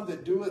everyone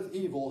that doeth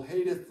evil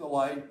hateth the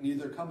light,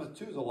 neither cometh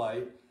to the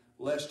light,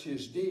 lest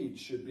his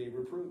deeds should be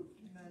reproved.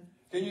 Amen.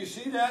 Can you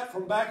see that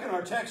from back in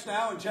our text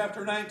now in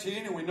chapter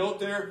 19? And we note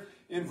there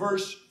in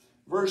verse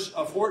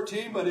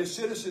 14, but his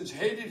citizens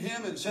hated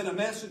him and sent a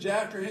message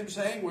after him,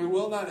 saying, we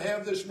will not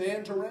have this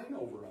man to reign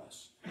over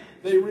us.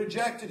 They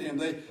rejected him.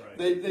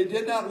 They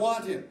did not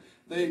want him.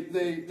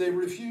 They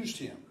refused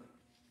him.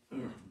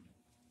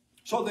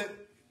 So that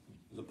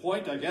the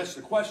point, I guess,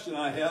 the question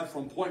I have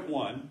from point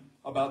 1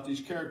 about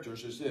these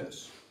characters is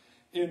this.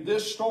 In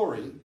this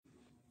story,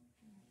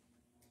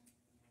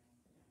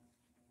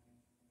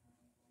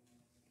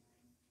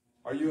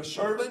 are you a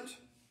servant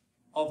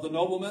of the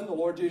nobleman, the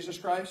Lord Jesus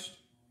Christ?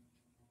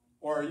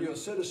 Or are you a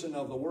citizen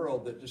of the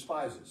world that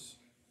despises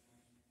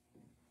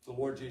the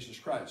Lord Jesus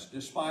Christ,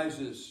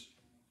 despises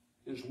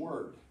his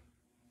word,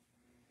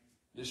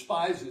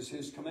 despises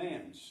his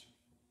commands,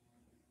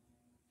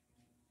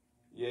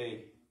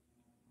 yea,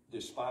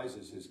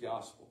 despises his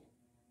gospel?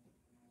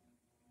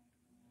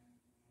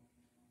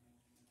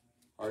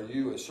 Are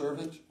you a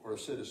servant or a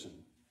citizen?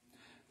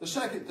 The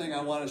second thing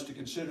I want us to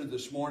consider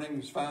this morning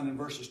is found in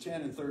verses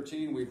 10 and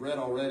 13 we've read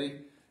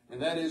already, and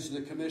that is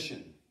the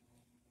commission.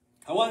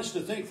 I want us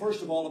to think,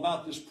 first of all,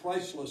 about this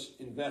priceless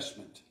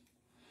investment.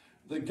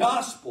 The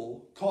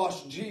gospel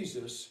cost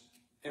Jesus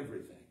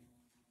everything.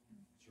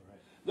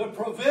 The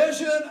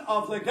provision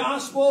of the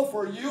gospel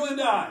for you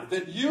and I,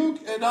 that you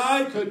and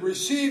I could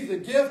receive the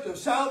gift of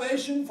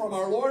salvation from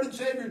our Lord and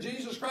Savior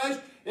Jesus Christ,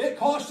 it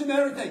cost him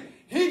everything.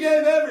 He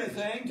gave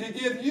everything to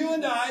give you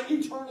and I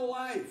eternal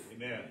life.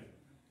 Amen.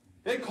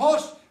 It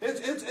costs,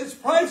 it's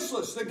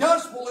priceless. The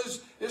gospel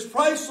is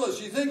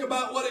priceless. You think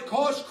about what it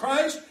cost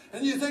Christ,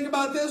 and you think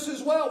about this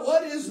as well.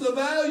 What is the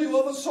value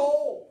of a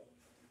soul?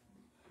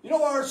 You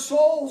know, our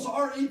souls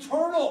are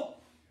eternal.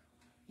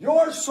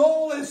 Your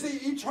soul is the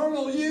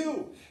eternal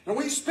you. And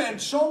we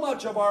spend so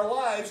much of our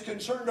lives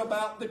concerned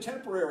about the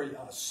temporary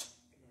us.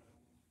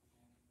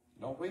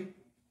 Don't we?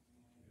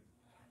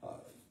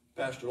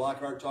 Pastor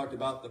Lockhart talked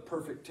about the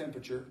perfect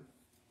temperature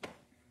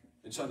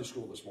in Sunday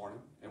school this morning,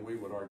 and we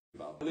would argue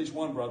about at least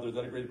one brother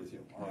that agreed with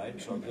you. All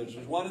right, so there's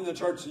one in the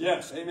church.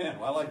 Yes, amen.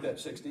 Well, I like that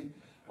 60.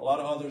 A lot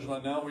of others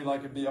right now, we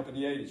like it to be up in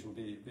the 80s. Would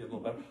be a little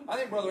better. I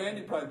think Brother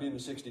Andy probably be in the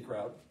 60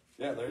 crowd.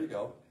 Yeah, there you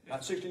go.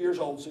 Not 60 years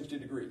old, 60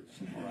 degrees.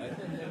 All right.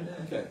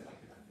 Okay.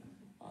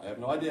 I have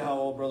no idea how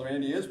old Brother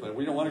Andy is, but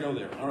we don't want to go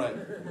there. All right.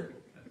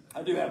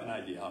 I do have an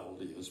idea how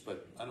old he is,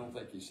 but I don't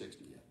think he's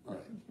 60 yet. All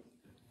right.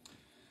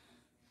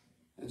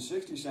 And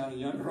 60 sounded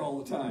younger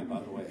all the time, by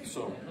the way.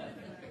 So,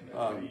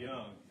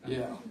 Young.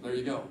 Yeah, there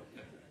you go.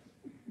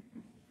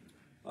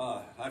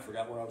 I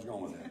forgot where I was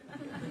going with that.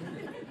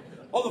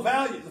 Oh, the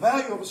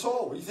value of a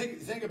soul. You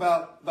think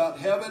about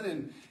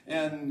heaven,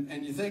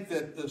 and you think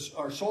that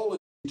our soul is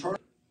eternal.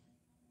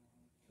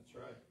 That's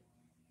right.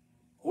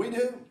 We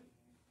do.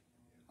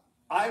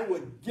 I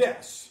would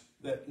guess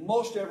that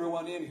most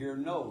everyone in here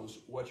knows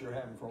what you're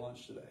having for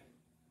lunch today,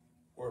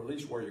 or at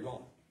least where you're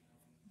going.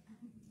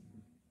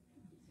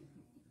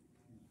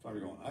 Where are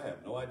you going? I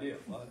have no idea.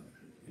 Well,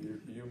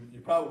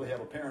 you probably have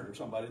a parent or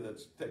somebody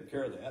that's taking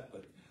care of that,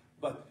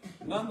 but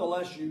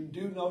nonetheless, you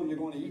do know you're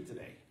going to eat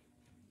today.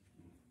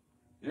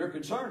 You're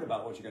concerned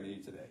about what you're going to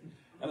eat today.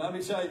 And let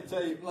me tell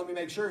you, let me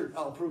make sure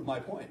I'll prove my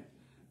point.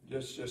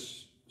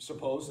 Just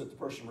suppose that the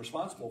person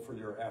responsible for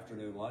your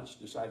afternoon lunch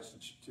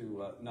decides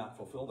to not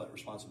fulfill that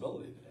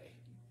responsibility today.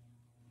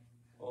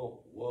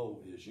 Oh, woe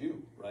is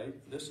you, right?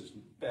 This is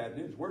bad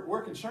news.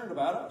 We're concerned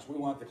about us. We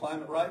want the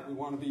climate right. We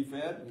want to be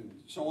fed, and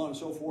so on and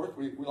so forth.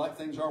 We like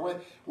things our way.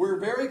 We're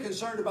very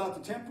concerned about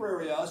the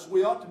temporary us.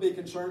 We ought to be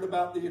concerned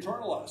about the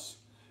eternal us.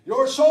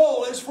 Your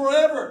soul is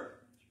forever.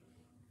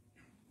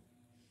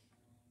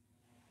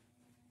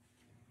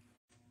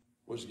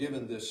 Was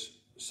given this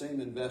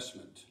same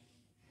investment.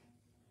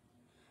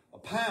 A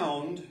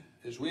pound,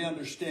 as we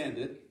understand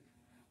it,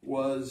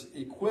 was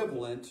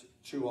equivalent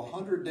to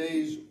 100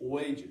 days'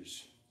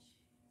 wages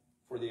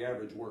for the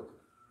average worker.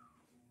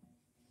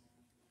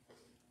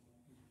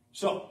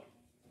 So,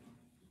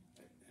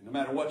 no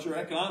matter what your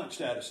economic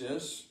status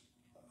is,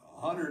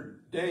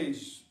 100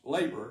 days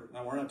labor,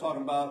 now we're not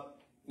talking about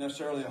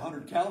necessarily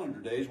 100 calendar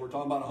days, we're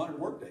talking about 100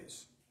 work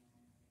days.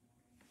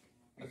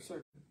 That's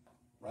there,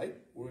 right?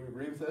 Would we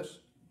agree with this?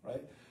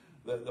 Right?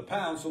 The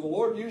pound, so the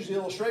Lord used the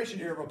illustration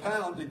here of a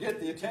pound to get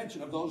the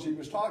attention of those he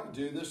was talking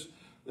to. This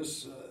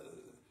was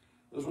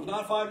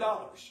not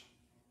 $5.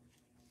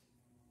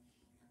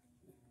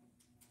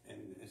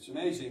 And it's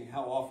amazing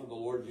how often the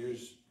Lord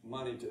used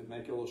money to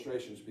make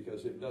illustrations,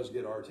 because it does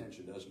get our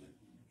attention, doesn't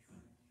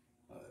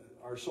it?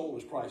 Our soul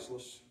is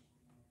priceless.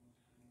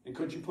 And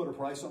could you put a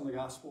price on the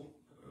gospel?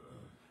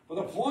 But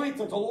the point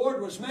that the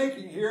Lord was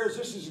making here is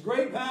this is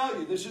great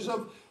value. This is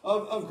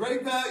of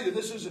great value.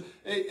 This is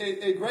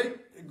a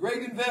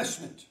great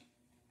investment.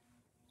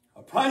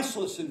 A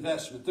priceless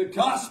investment, the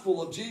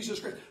gospel of Jesus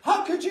Christ.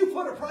 How could you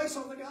put a price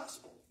on the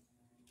gospel?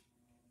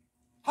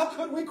 How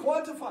could we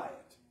quantify it?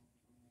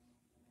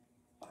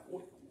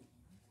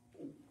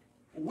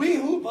 We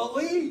who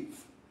believe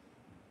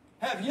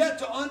have yet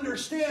to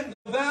understand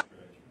the value.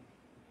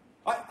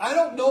 I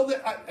don't know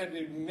that,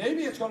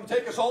 maybe it's going to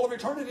take us all of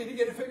eternity to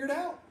get it figured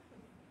out.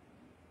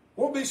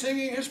 We'll be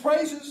singing His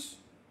praises.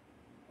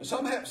 And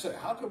some have to say,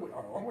 how could we,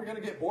 aren't we going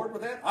to get bored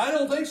with that? I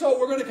don't think so.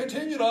 We're going to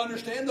continue to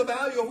understand the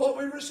value of what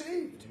we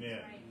received. Amen.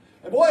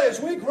 And boy, as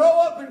we grow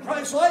up in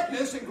Christ's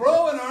likeness and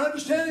grow in our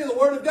understanding of the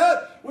Word of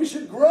God, we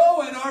should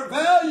grow in our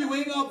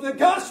valuing of the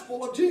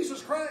gospel of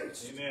Jesus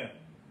Christ. Amen.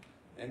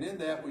 And in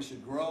that, we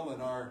should grow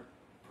in our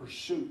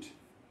pursuit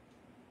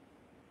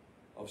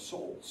of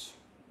souls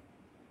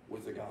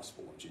with the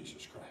gospel of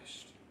Jesus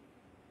Christ.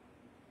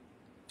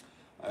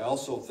 I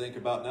also think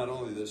about not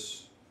only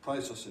this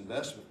priceless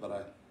investment,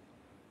 but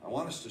I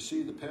want us to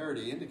see the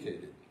parity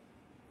indicated.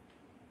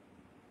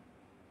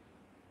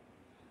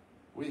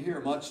 We hear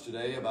much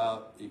today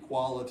about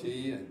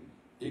equality and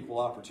equal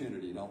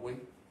opportunity, don't we?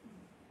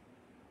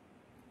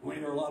 We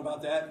hear a lot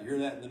about that. You hear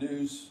that in the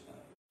news.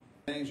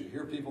 Things you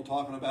hear people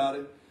talking about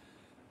it.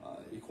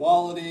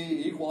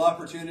 Equality, equal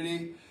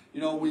opportunity.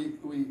 You know,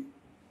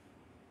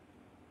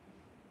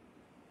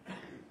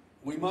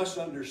 we must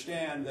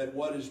understand that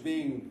what is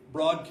being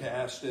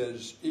broadcast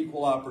as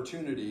equal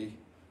opportunity,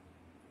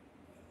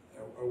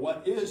 or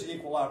what is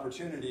equal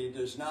opportunity,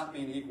 does not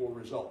mean equal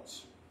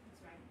results.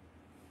 That's right.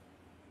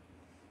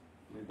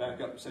 Let me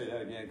back up and say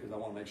that again because I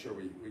want to make sure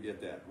we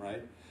get that,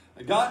 right?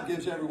 And God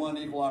gives everyone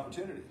equal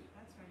opportunity.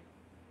 That's right.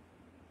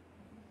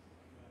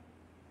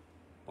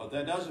 But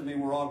that doesn't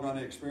mean we're all going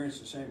to experience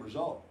the same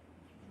result.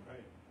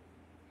 Right.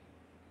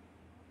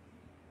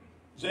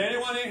 Is there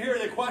anyone in here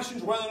that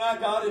questions whether or not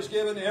God has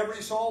given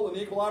every soul an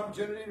equal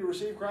opportunity to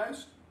receive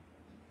Christ?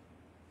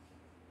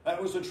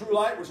 That was the true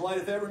light, which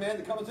lighteth every man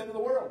that cometh into the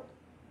world.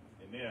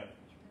 Amen.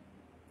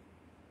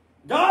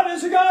 God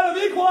is a God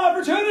of equal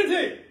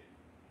opportunity.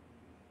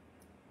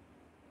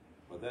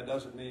 But that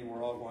doesn't mean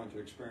we're all going to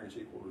experience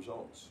equal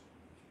results.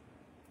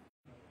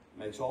 It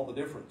makes all the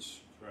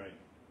difference That's right.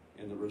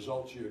 in the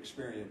results you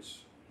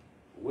experience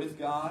with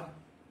God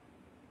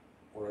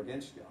or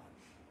against God.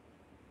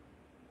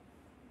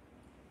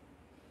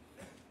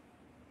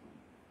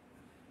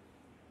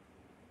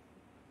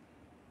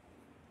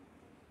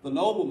 The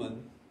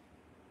nobleman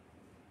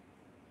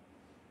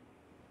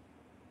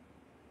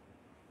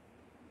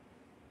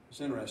it's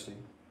interesting.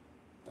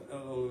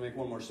 Let me make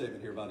one more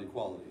statement here about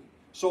equality.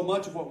 So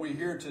much of what we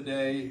hear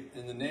today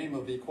in the name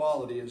of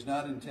equality is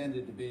not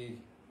intended to be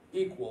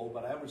equal,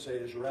 but I would say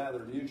is rather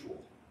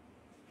mutual.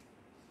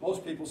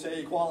 Most people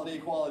say equality,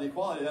 equality,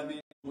 equality. That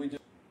means we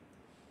just,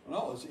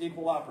 no, it's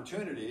equal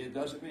opportunity. It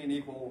doesn't mean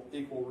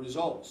equal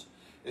results.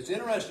 It's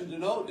interesting to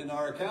note in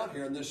our account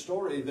here in this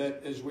story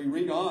that as we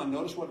read on,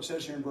 notice what it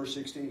says here in verse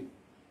 16.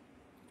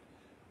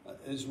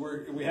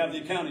 We have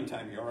the accounting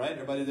time here, all right?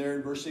 Everybody there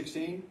in verse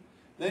 16?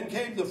 Then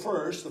came the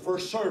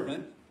first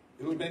servant,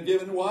 who had been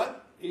given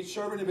what? Each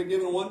servant had been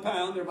given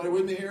 £1. Everybody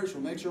with me here?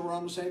 So make sure we're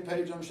on the same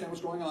page, understand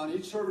what's going on.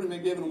 Each servant had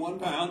been given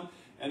 £1.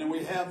 And then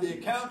we have the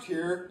account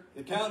here,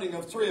 the counting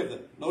of 3 of them.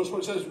 Notice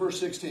what it says in verse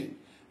 16.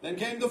 Then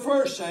came the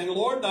first, saying,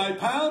 Lord, thy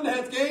pound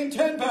hath gained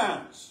 10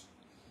 pounds.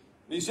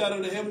 And he said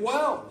unto him,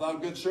 Well, thou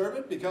good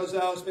servant, because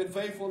thou hast been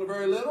faithful in a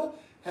very little,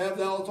 have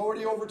thou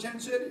authority over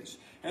 10 cities.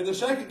 And the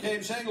second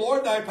came, saying,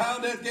 Lord, thy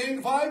pound hath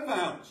gained 5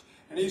 pounds.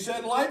 And he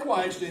said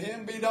likewise to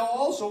him, Be thou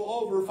also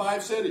over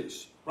 5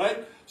 cities.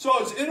 Right? So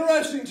it's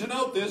interesting to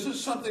note this. This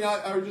is something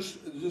I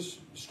just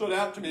stood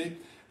out to me,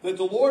 that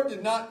the Lord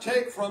did not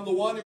take from the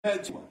one who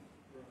had 2.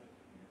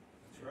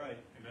 That's right.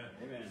 Amen.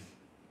 Amen.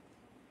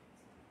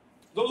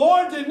 The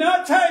Lord did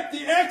not take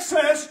the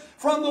excess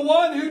from the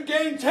one who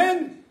gained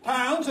 10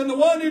 pounds and the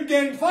one who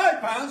gained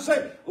 5 pounds and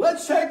say,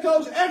 let's take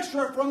those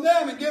extra from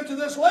them and give to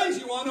this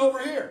lazy one over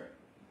here.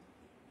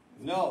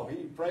 No,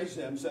 he praised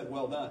them and said,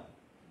 well done.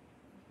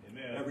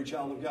 Amen. Every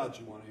child of God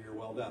should want to hear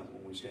well done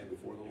when we stand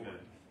before the Lord. Amen.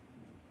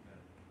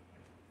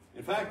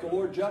 In fact, the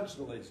Lord judged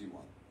the lazy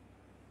one.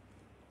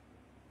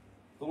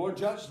 The Lord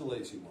judged the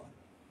lazy one.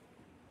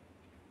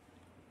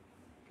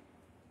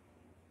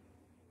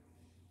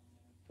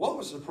 What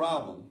was the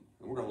problem?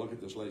 And we're going to look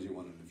at this lazy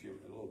one in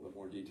a little bit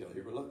more detail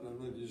here, but let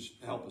me just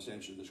help us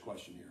answer this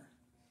question here.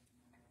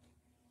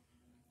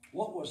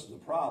 What was the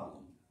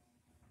problem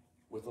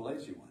with the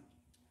lazy one?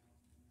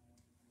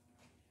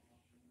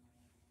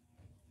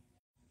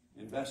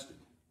 Invested.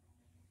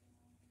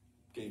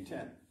 Gained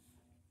 10.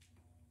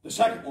 The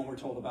second one we're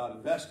told about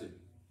invested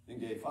and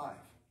gave 5.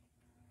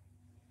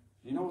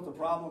 You know what the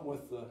problem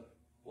with the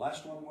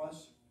last one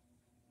was?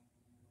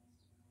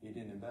 He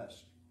didn't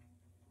invest.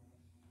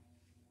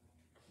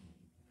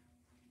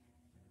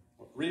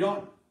 Read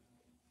on.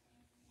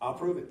 I'll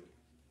prove it.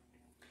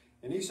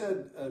 And he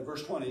said,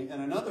 verse 20,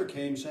 And another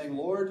came, saying,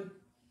 Lord,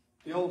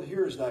 behold,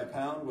 here is thy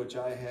pound, which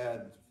I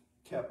had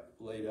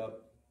kept laid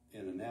up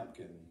in a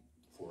napkin,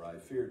 for I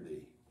feared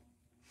thee.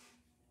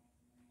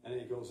 And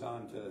he goes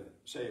on to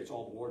say it's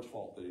all the Lord's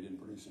fault that he didn't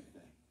produce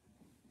anything.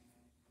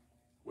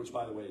 which,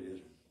 by the way, it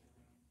isn't.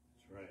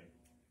 That's right.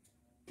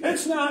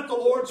 It's not the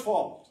Lord's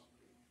fault.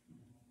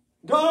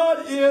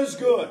 God is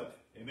good.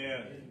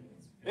 Amen.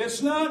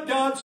 It's not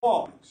God's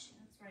fault. That's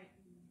right.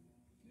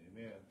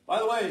 Amen. By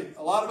the way,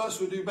 a lot of us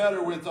would do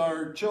better with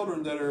our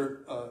children that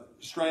are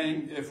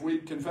straying if we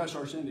confess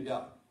our sin to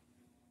God.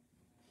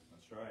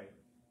 That's right.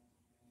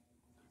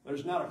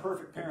 There's not a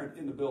perfect parent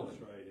in the building.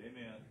 That's right.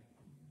 Amen.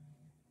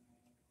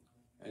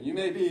 And you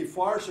may be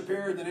far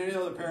superior than any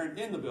other parent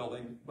in the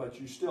building, but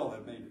you still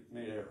have made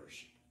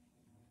errors.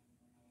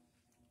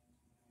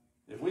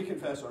 If we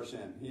confess our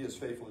sin, He is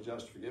faithful and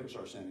just to forgive us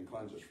our sin and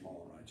cleanse us from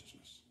all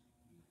unrighteousness.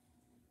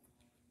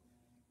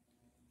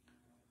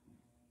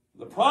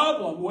 The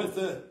problem with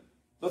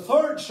the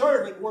third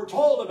servant we're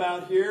told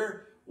about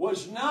here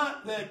was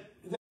not that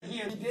he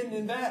didn't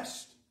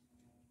invest.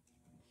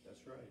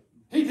 That's right.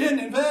 He didn't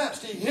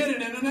invest. He hid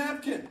it in a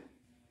napkin.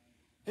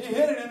 He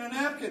hid it in a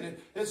napkin.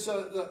 It's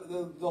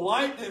the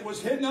light that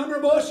was hidden under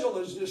a bushel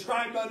is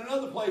described in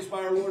another place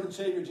by our Lord and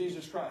Savior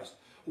Jesus Christ.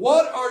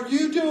 What are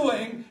you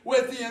doing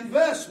with the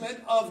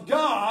investment of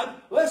God?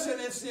 Listen,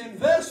 it's the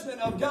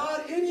investment of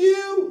God in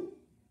you.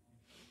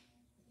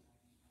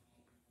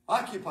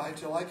 Occupy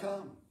till I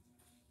come.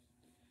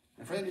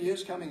 And friend, He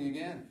is coming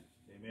again.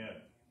 Amen.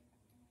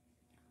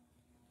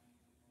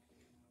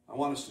 I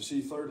want us to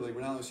see, thirdly,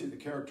 we not only see the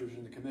characters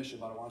in the commission,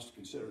 but I want us to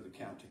consider the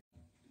counting.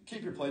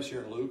 Keep your place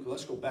here in Luke.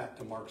 Let's go back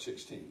to Mark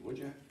 16. Would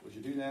you? Would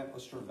you do that?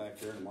 Let's turn back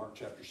there to Mark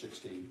chapter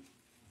 16.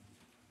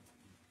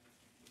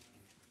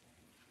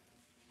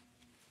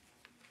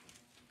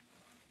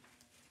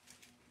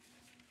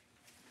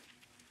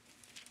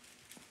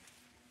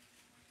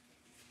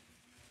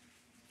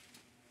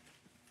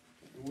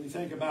 When we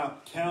think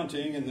about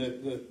counting, and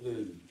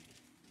the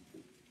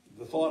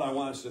thought I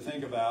want us to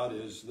think about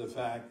is the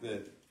fact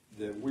that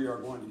we are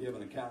going to give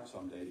an account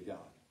someday to God.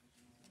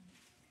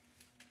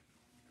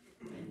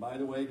 And by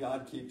the way,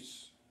 God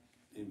keeps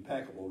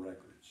impeccable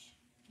records.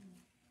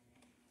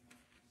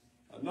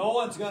 No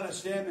one's going to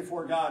stand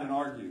before God and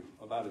argue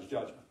about His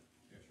judgment.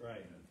 That's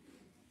right.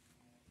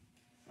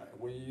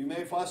 Well, you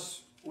may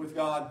fuss with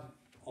God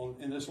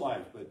in this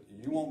life, but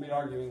you won't be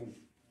arguing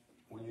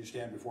when you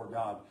stand before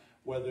God.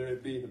 Whether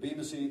it be the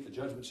bema seat, the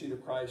judgment seat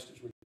of Christ,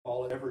 as we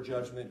call it, whatever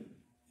judgment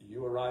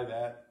you arrive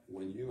at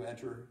when you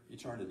enter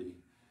eternity,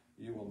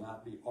 you will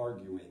not be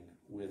arguing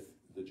with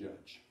the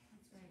judge.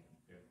 That's right.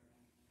 Yeah.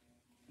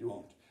 You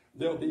won't.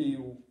 There'll be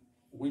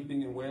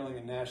weeping and wailing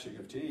and gnashing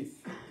of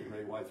teeth in the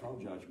great white throne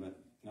judgment,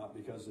 not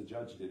because the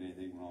judge did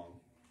anything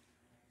wrong,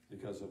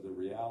 because of the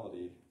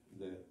reality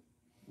that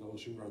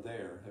those who are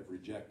there have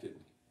rejected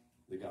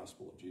the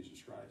gospel of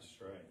Jesus Christ.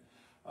 That's right.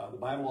 The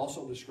Bible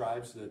also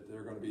describes that there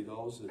are going to be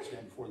those that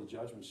stand before the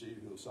judgment seat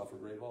who will suffer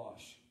great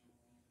loss.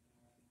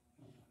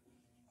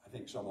 I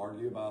think some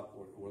argue about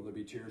will there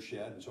be tears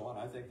shed and so on.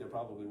 I think there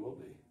probably will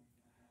be.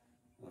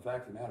 And the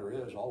fact of the matter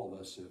is, all of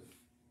us have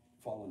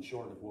fallen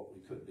short of what we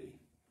could be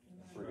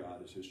for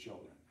God as His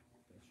children.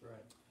 That's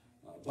right.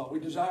 But we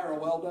desire a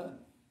well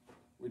done.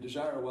 We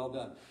desire a well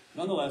done.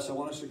 Nonetheless, I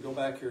want us to go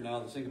back here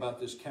now to think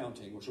about this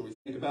counting. So we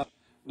think about,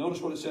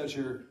 notice what it says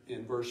here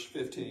in verse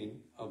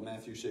 15 of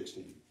Matthew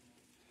 16.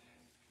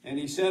 And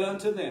He said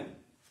unto them,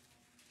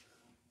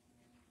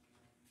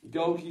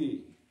 Go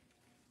ye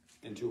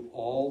into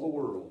all the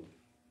world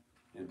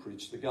and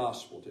preach the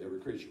gospel to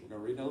every creature. We're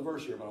going to read another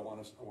verse here, but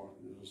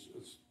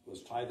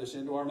let's tie this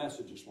into our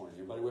message this morning.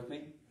 Everybody with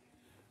me?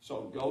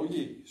 So go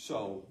ye.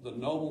 So the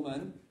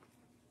nobleman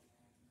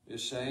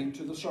is saying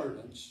to the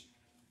servants,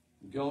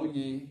 Go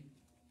ye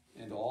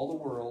into all the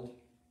world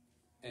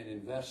and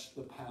invest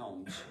the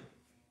pounds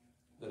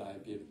that I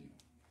have given you.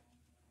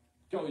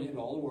 Go ye into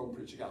all the world and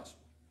preach the gospel.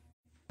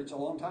 It's a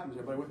long time. Is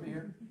everybody with me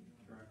here?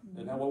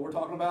 Isn't that what we're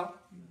talking about?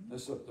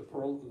 That's the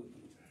parable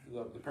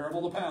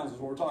of the pounds is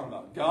what we're talking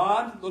about.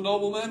 God, the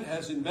nobleman,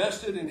 has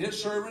invested in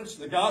His servants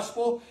the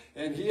gospel,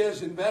 and He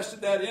has invested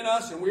that in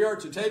us, and we are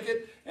to take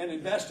it and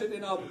invest it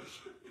in others.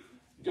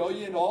 Go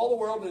ye into all the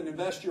world and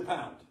invest your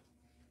pound.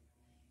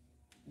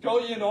 Go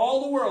ye into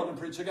all the world and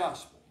preach the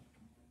gospel.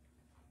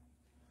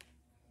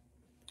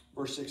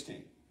 Verse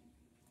 16.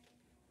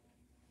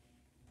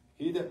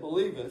 He that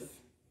believeth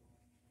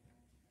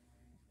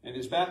and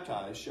is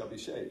baptized shall be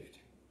saved.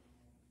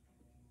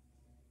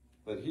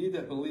 But he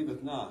that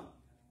believeth not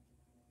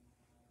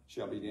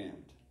shall be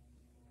damned.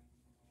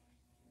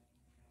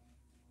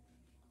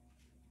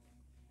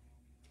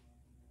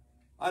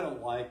 I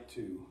don't like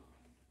to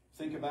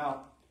think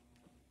about,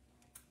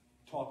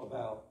 talk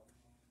about.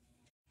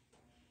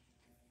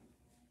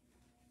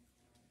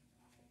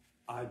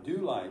 I do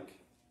like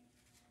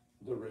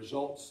the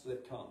results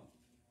that come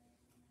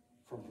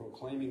from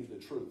proclaiming the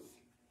truth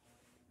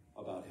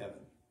about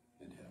heaven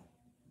and hell.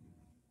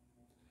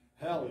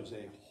 Hell is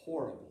a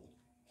horrible,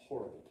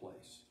 horrible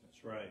place.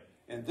 That's right.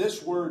 And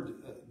this word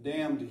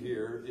damned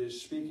here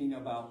is speaking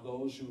about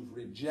those who've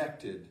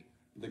rejected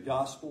the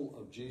gospel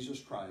of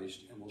Jesus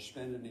Christ and will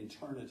spend an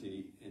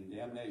eternity in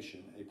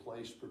damnation, a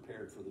place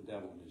prepared for the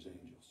devil and his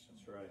angels.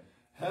 That's right.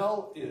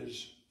 Hell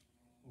is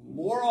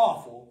more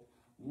awful,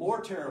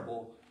 more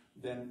terrible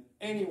than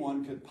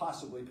anyone could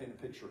possibly paint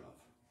a picture of.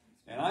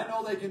 And I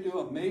know they can do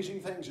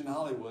amazing things in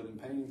Hollywood in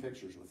painting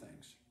pictures with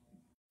things.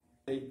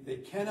 They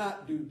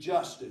cannot do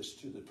justice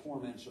to the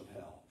torments of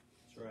hell.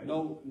 That's right.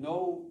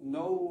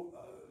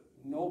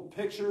 No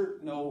picture,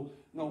 no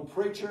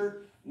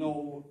preacher,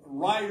 no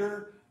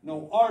writer,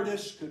 no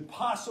artist could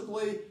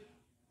possibly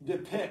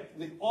depict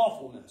the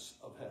awfulness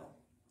of hell.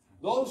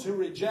 Those who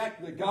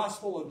reject the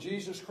gospel of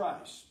Jesus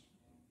Christ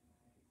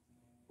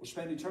will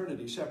spend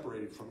eternity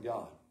separated from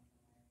God.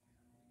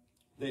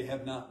 They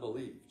have not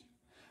believed.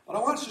 But I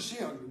want us to see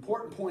an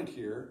important point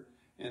here,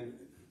 and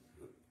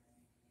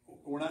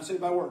we're not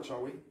saved by works,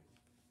 are we?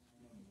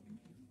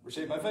 We're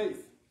saved by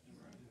faith.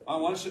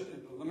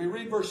 Let me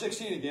read verse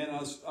 16 again.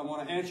 I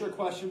want to answer a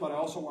question, but I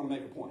also want to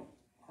make a point.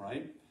 All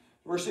right?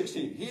 Verse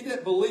 16. He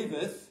that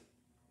believeth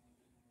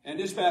and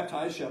is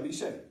baptized shall be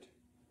saved.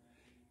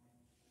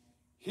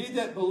 He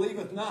that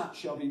believeth not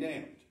shall be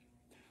damned.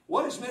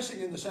 What is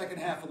missing in the second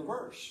half of the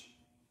verse?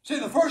 See,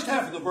 in the first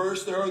half of the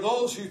verse, there are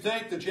those who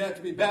think that you have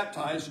to be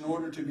baptized in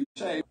order to be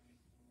saved.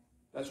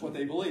 That's what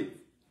they believe.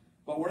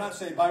 But we're not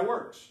saved by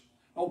works.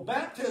 No,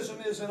 baptism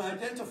is an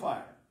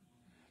identifier.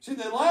 See,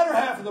 the latter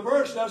half of the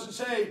verse doesn't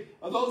say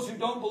those who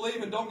don't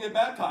believe and don't get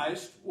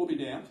baptized will be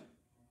damned.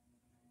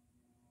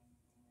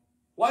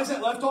 Why is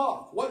that left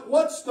off?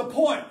 What's the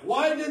point?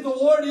 Why is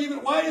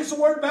the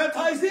word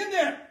baptized in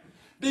there?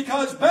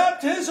 Because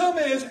baptism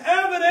is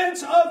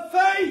evidence of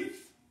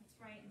faith.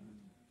 That's right.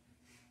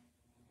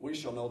 We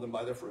shall know them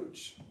by their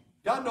fruits.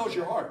 God knows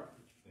your heart.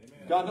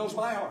 Amen. God knows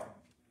my heart.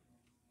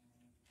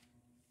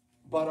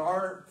 But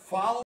our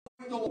following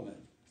the Lord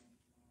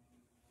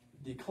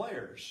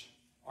declares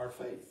our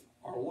faith,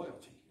 our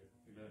loyalty.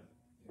 Amen.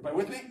 Everybody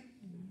with me?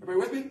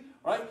 Everybody with me?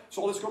 All right.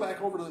 So let's go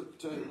back over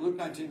to Luke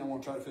 19. I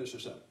want to try to finish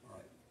this up. All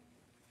right.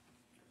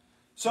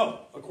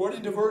 So,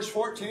 according to verse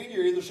 14,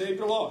 you're either saved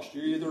or lost.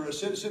 You're either a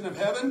citizen of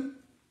heaven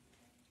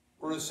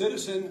or a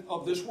citizen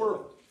of this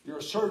world. You're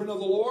a servant of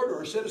the Lord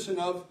or a citizen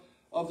of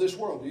this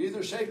world. You're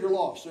either saved or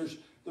lost.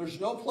 There's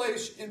no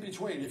place in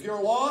between. If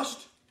you're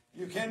lost,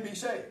 you can be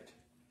saved.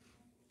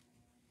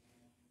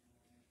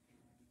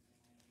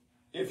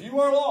 If you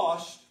are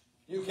lost,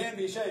 you can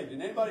be saved.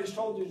 And anybody who's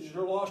told you that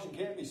you're lost and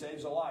can't be saved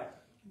is a liar.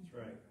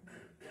 That's right.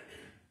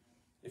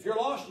 If you're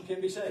lost, you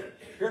can be saved.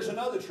 Here's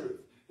another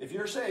truth. If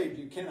you're saved,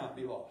 you cannot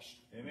be lost.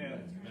 Amen.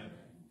 Amen.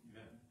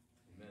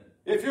 Amen.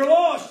 If you're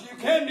lost, you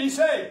can be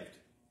saved.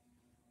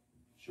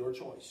 It's your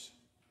choice.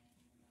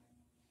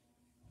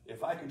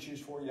 If I could choose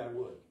for you, I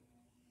would.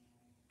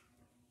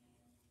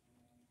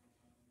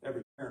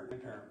 Every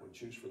parent would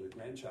choose for their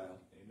grandchild.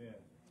 Amen.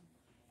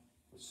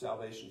 But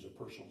salvation is a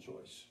personal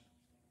choice.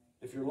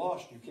 If you're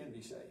lost, you can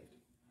be saved.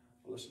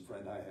 Well, listen,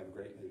 friend, I have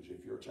great news.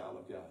 If you're a child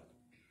of God,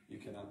 you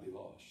cannot be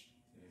lost.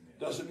 Amen.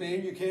 Doesn't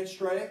mean you can't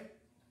stray.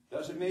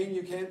 Doesn't mean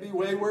you can't be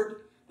wayward.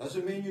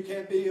 Doesn't mean you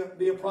can't be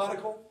a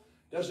prodigal.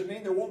 Doesn't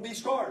mean there won't be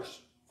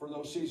scars for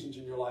those seasons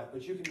in your life.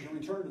 But you can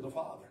return to the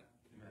Father.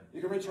 Amen.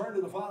 You can return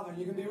to the Father and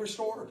you can be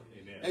restored.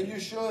 Amen. And you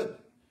should.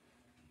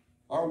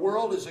 Our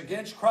world is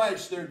against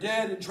Christ. They're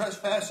dead in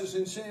trespasses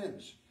and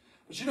sins.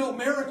 But you know,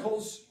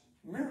 miracles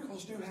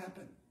do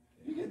happen.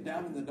 You get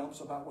down in the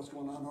dumps about what's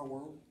going on in our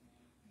world.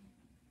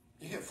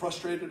 You get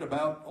frustrated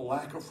about a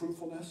lack of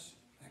fruitfulness.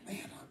 Like,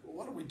 man,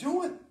 what are we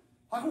doing?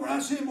 How come we're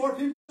not seeing more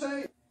people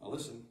saved? Now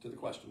listen to the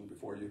question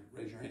before you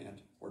raise your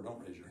hand, or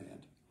don't raise your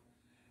hand.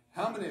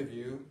 How many of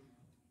you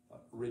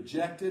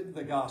rejected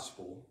the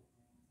gospel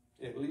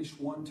at least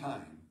one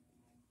time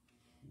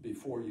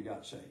before you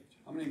got saved?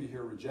 How many of you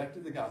here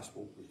rejected the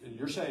gospel? And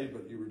you're saved,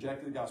 but you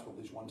rejected the gospel at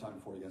least one time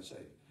before you got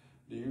saved.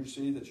 Do you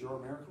see that you're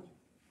a miracle?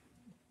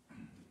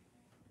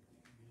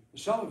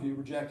 Some of you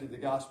rejected the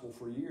gospel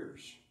for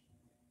years.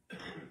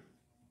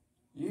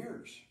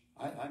 Years.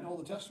 I know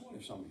the testimony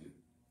of some of you,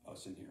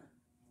 us in here.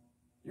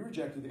 You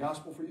rejected the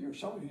gospel for years.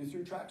 Some of you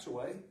threw tracts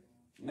away,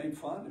 made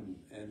fun,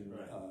 and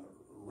right.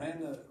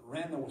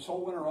 ran the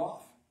soul winner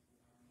off.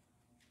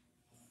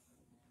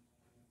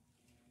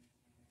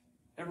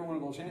 Every one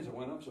of those hands that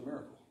went up is a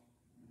miracle.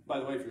 By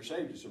the way, if you're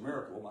saved, it's a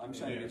miracle. I'm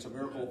saying it's a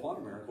miracle upon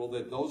a miracle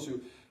that those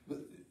who...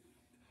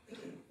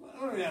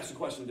 Let me ask the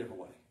question a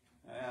different way.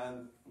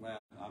 And, well,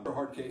 there are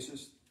hard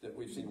cases that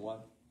we've seen one.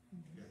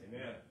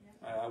 Amen.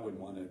 I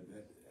wouldn't want to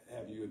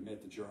have you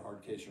admit that you're a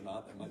hard case or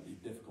not. That might be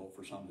difficult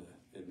for some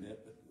to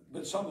admit.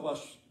 But some of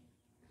us,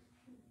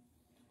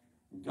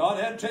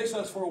 God had to chase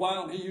us for a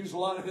while, and He used a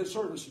lot of His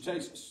servants to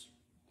chase us.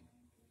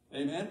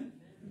 Amen?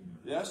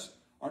 Yes?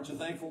 Aren't you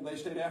thankful they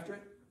stayed after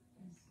it?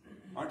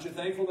 Aren't you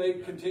thankful they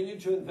continued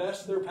to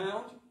invest their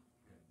pound?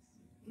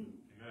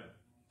 Amen.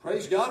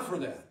 Praise God for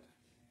that.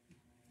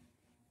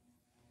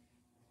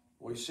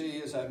 We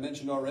see, as I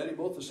mentioned already,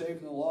 both the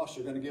saved and the lost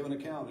are going to give an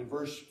account. In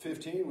verse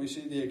 15, we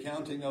see the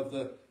accounting of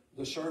the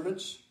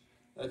servants.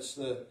 That's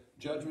the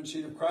judgment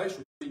seat of Christ.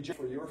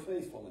 For your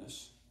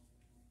faithfulness,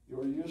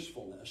 your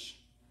usefulness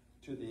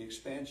to the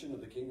expansion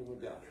of the kingdom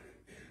of God.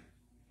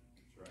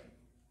 That's right.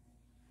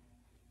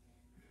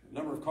 The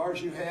number of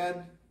cars you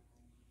had,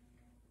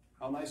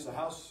 how nice the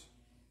house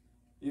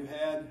you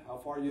had, how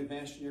far you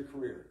advanced in your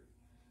career.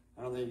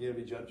 I don't think you're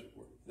going to be judged.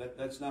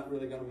 That's not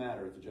really going to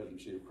matter at the judgment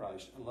seat of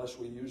Christ unless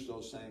we use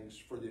those things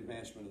for the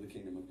advancement of the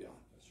kingdom of God.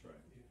 That's right.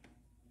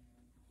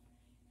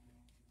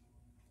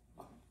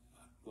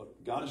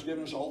 Look, God has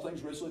given us all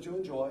things richly to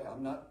enjoy.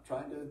 I'm not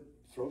trying to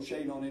throw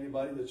shade on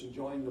anybody that's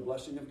enjoying the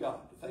blessing of God.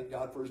 Thank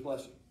God for his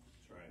blessing.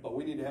 That's right. But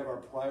we need to have our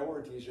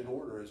priorities in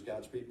order as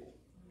God's people.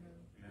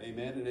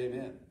 Amen and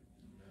amen.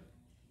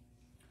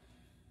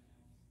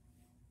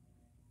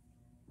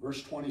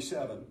 Verse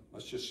 27,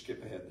 let's just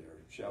skip ahead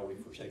there, shall we,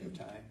 for sake of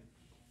time.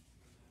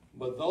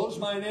 But those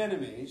mine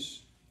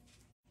enemies,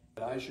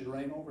 that I should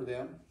reign over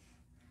them,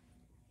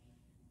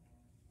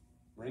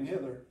 bring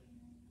hither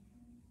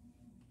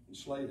and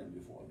slay them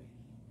before me.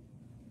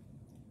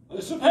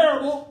 This is a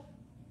parable.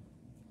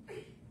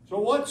 So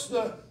what's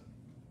the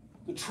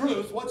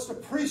truth? What's the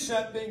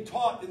precept being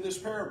taught in this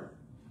parable?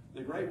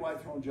 The great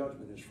white throne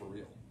judgment is for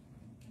real.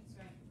 That's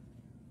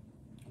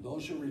right.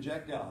 Those who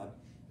reject God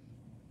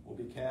will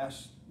be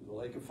cast into the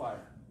lake of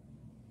fire.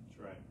 That's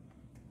right.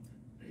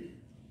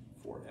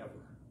 Forever.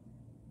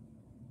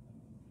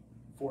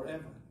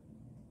 Forever.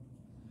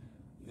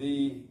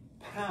 The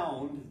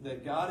pound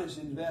that God has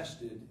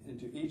invested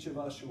into each of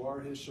us who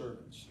are his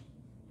servants.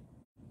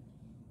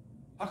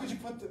 How could you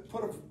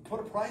put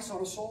a price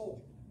on a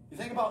soul? You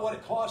think about what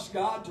it costs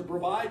God to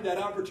provide that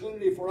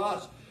opportunity for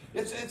us.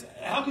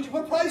 How could you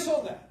put a price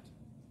on that?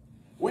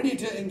 We need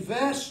to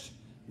invest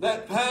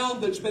that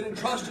pound that's been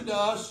entrusted to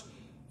us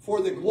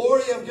for the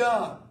glory of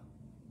God,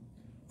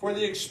 for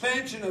the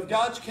expansion of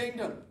God's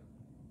kingdom.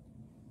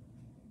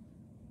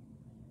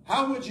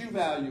 How would you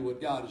value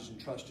what God has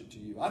entrusted to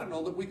you? I don't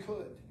know that we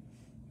could.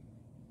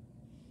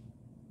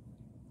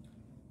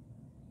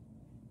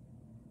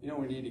 You know,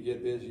 we need to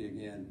get busy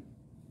again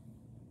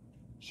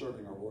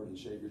serving our Lord and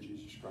Savior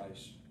Jesus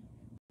Christ.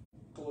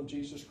 People of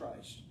Jesus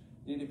Christ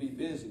need to be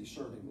busy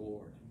serving the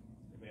Lord.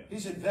 Amen.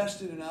 He's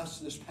invested in us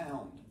this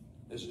pound,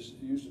 as is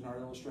used in our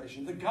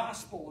illustration, the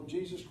gospel of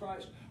Jesus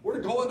Christ. We're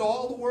to go into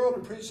all the world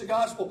and preach the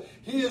gospel.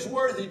 He is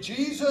worthy.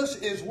 Jesus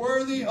is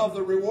worthy of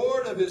the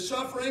reward of his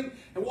suffering.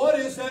 And what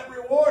is that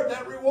reward?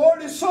 That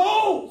reward is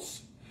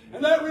souls.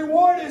 And that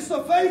reward is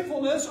the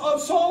faithfulness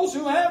of souls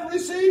who have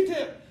received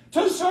him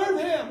to serve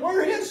him.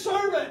 We're his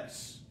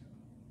servants.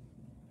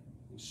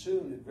 And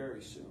soon and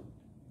very soon,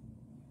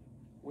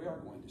 we are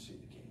going to see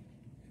the King.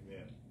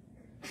 Amen.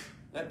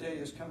 That day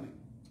is coming.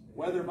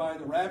 Whether by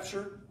the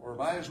rapture or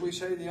by, as we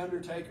say, the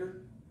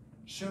undertaker,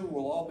 soon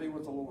we'll all be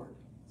with the Lord.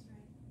 That's right.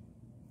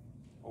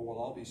 Or we'll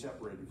all be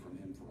separated from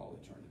him for all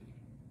eternity.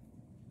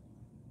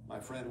 My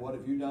friend, what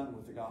have you done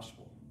with the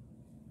gospel?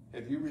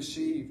 Have you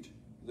received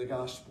the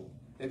gospel?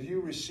 Have you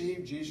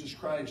received Jesus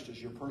Christ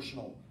as your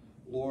personal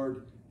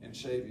Lord and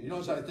Savior? You know,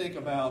 as I think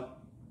about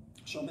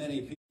so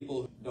many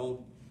people who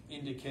don't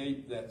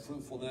indicate that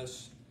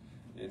fruitfulness,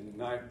 in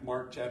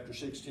Mark chapter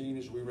 16,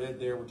 as we read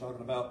there, we're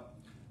talking about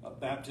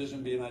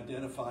baptism being an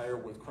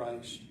identifier with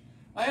Christ.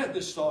 I had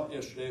this thought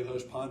yesterday as I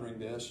was pondering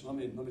this. Let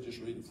me just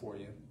read it for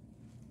you.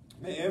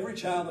 May every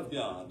child of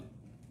God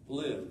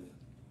live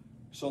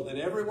so that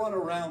everyone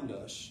around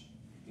us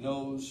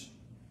knows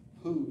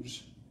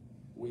whose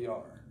we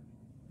are.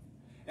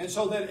 And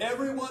so that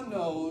everyone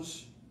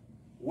knows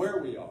where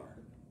we are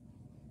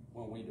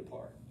when we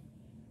depart.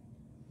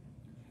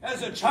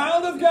 As a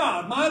child of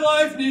God, my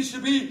life needs to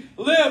be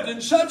lived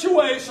in such a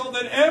way so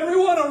that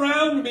everyone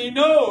around me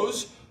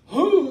knows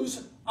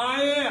whose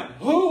I am,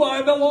 who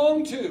I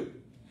belong to.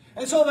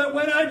 And so that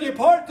when I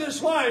depart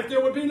this life,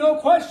 there would be no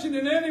question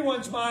in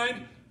anyone's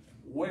mind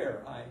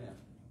where I am.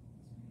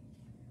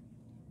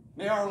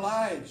 May our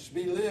lives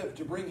be lived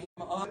to bring him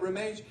on. It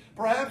remains.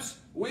 Perhaps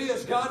we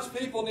as God's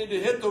people need to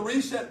hit the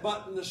reset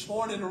button this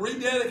morning and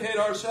rededicate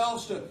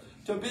ourselves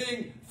to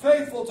being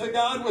faithful to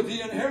God with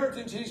the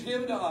inheritance he's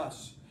given to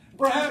us.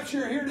 Perhaps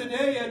you're here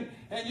today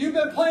and you've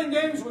been playing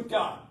games with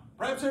God.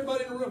 Perhaps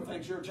everybody in the room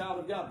thinks you're a child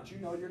of God, but you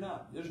know you're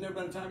not. There's never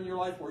been a time in your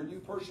life where you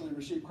personally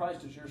received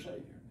Christ as your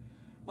Savior.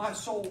 My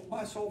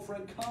soul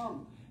friend,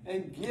 come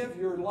and give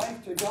your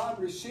life to God.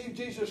 Receive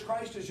Jesus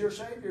Christ as your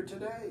Savior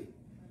today.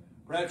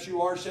 Perhaps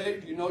you are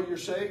saved, you know you're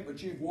saved,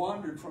 but you've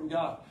wandered from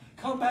God.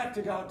 Come back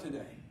to God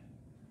today.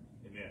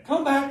 Amen.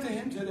 Come back to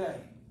him today.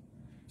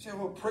 You say,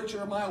 well,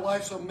 preacher, my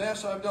life's a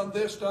mess. I've done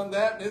this, done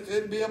that, and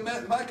it'd be a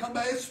mess. If I come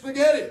back, it's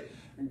spaghetti.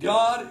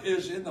 God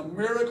is in the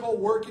miracle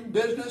working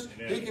business.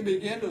 Amen. He can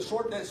begin to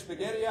sort that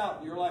spaghetti out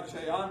in your life.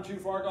 Say, I'm too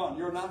far gone.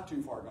 You're not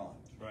too far gone.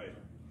 Right.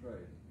 Right.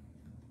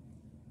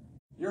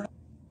 You're not.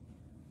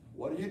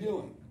 What are you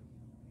doing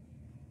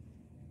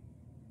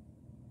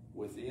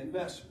with the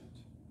investment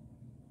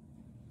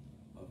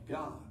of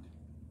God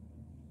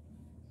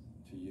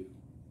to you?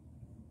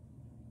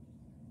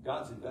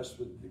 God's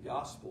invested the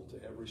gospel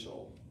to every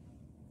soul.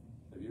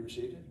 Have you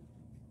received it?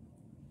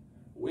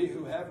 We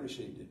who have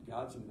received it,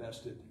 God's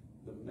invested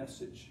the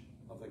message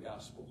of the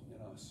gospel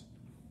in us.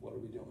 What are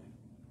we doing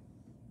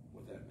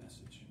with that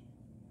message?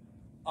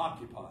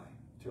 Occupy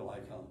till I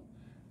come.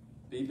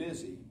 Be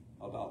busy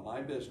about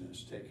my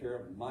business. Take care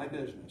of my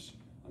business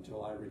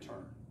until I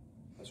return.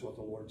 That's what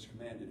the Lord's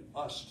commanded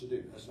us to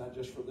do. That's not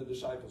just for the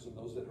disciples and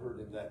those that heard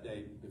him that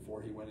day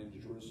before he went into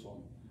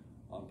Jerusalem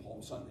on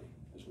Palm Sunday,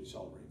 as we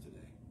celebrate today.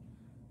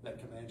 That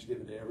command's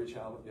given to every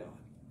child of God.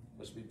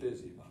 Let's be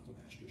busy about the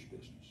Master's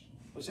business.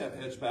 Let's have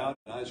heads bowed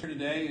and eyes here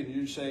today, and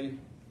you say,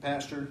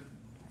 Pastor,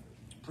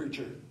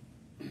 preacher,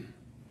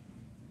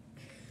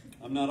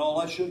 I'm not all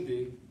I should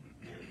be,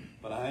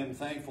 but I am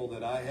thankful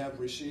that I have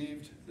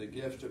received the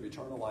gift of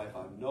eternal life.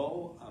 I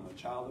know I'm a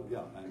child of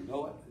God. I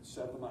know it. It's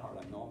settled in my heart.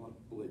 I know I'm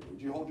a believer.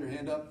 Would you hold your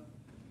hand up?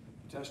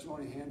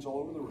 Testimony, hands all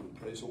over the room.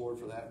 Praise the Lord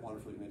for that.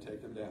 Wonderful. You may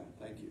take them down.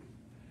 Thank you.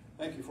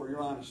 Thank you for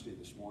your honesty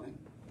this morning.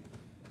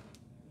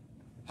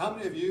 How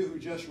many of you who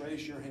just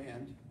raised your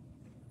hand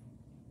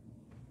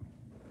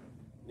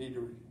need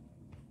to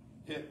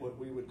hit what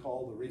we would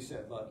call the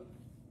reset button?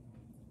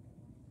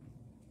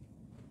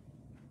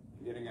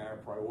 Getting our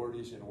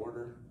priorities in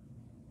order,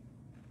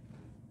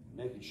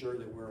 making sure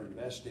that we're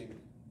investing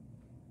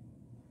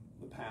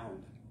the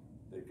pound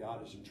that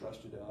God has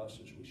entrusted to us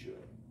as we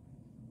should.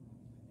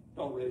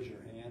 Don't raise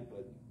your hand,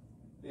 but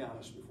be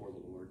honest before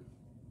the Lord.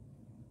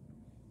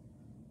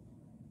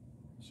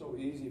 So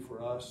easy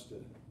for us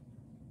to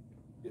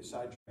get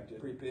sidetracked,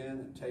 creep in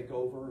and take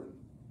over. And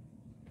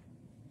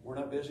we're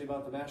not busy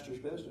about the Master's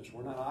business.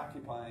 We're not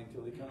occupying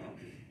till he comes.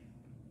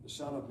 The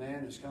Son of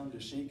Man has come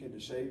to seek and to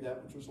save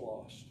that which was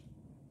lost.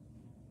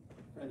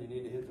 Friend, you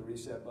need to hit the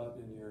reset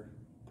button in your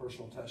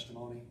personal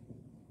testimony,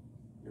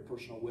 your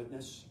personal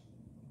witness.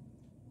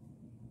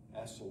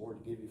 Ask the Lord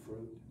to give you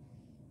fruit.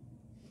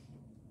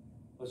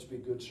 Let's be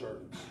good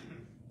servants,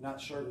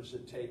 not servants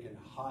that take and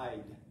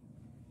hide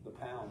the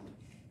pound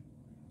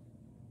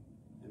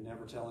and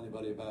never tell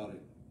anybody about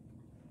it.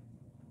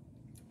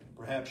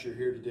 Perhaps you're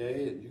here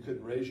today and you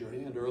couldn't raise your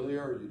hand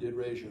earlier, or you did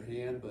raise your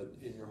hand, but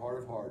in your heart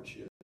of hearts,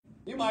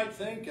 you might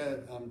think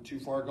I'm too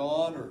far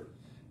gone, or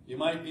you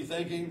might be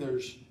thinking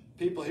there's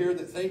people here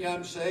that think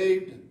I'm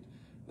saved, and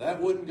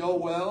that wouldn't go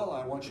well.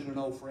 I want you to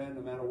know, friend,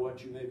 no matter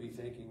what you may be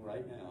thinking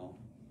right now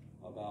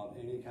about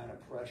any kind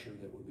of pressure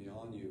that would be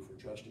on you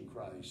for trusting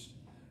Christ,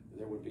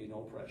 there would be no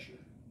pressure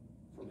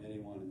from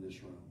anyone in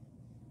this room.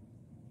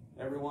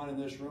 Everyone in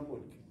this room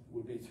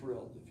would be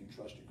thrilled if you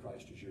trusted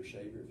Christ as your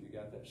Savior, if you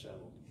got that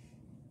settled.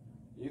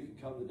 You can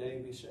come today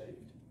and be saved.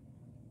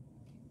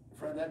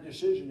 Friend, that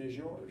decision is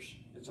yours.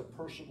 It's a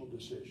personal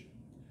decision.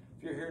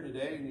 If you're here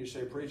today and you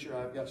say, Preacher,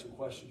 I've got some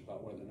questions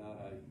about whether or not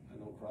I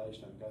know Christ,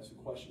 I've got some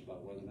questions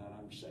about whether or not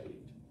I'm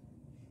saved,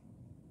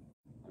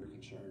 I'm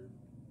concerned.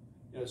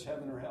 You know, it's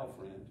heaven or hell,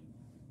 friend.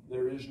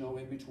 There is no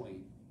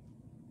in-between.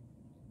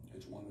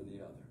 It's one or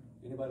the other.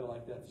 Anybody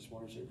like that this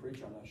morning say,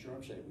 Preacher, I'm not sure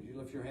I'm saved? Would you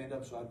lift your hand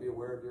up so I'd be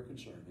aware of your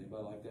concern?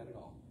 Anybody like that at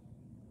all?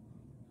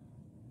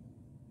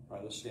 All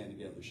right, let's stand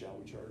together, shall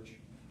we, church?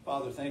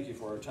 Father, thank you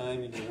for our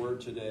time in your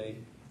word today.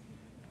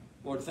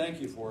 Lord,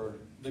 thank you for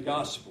the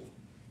gospel.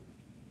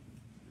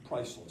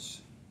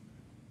 Priceless.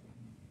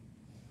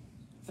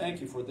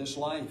 Thank you for this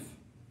life.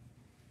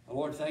 And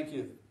Lord, thank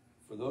you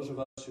for those of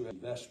us who have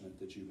investment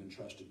that you've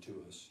entrusted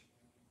to us.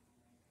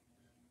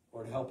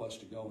 Lord, help us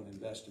to go and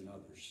invest in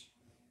others.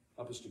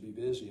 Help us to be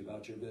busy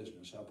about your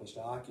business. Help us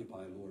to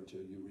occupy, Lord,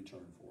 till you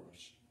return for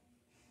us,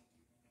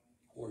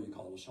 or you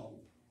call us home.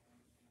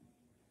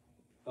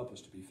 Help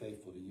us to be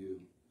faithful to you.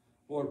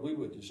 Lord, we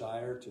would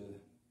desire to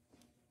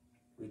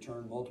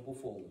return multiple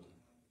fold.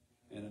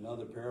 In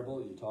another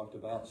parable, you talked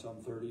about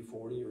some 30,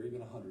 40, or even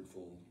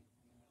 100-fold.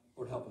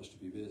 Lord, help us to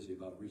be busy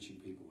about reaching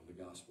people with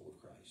the gospel of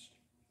Christ.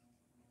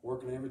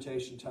 Work and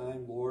invitation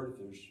time, Lord, if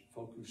there's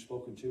folk who've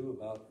spoken to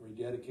about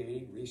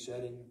rededicating,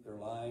 resetting their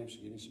lives,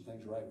 getting some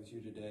things right with you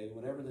today,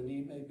 whatever the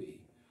need may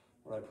be,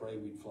 Lord, I pray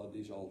we'd flood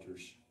these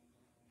altars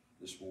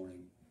this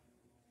morning,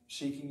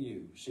 seeking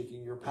you,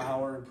 seeking your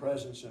power and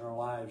presence in our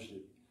lives,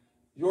 that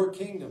your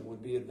kingdom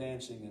would be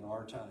advancing in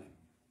our time.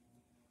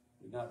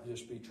 We'd not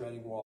just be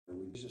treading water.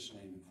 In Jesus'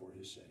 name and for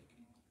his sake.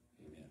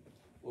 Amen.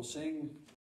 We'll sing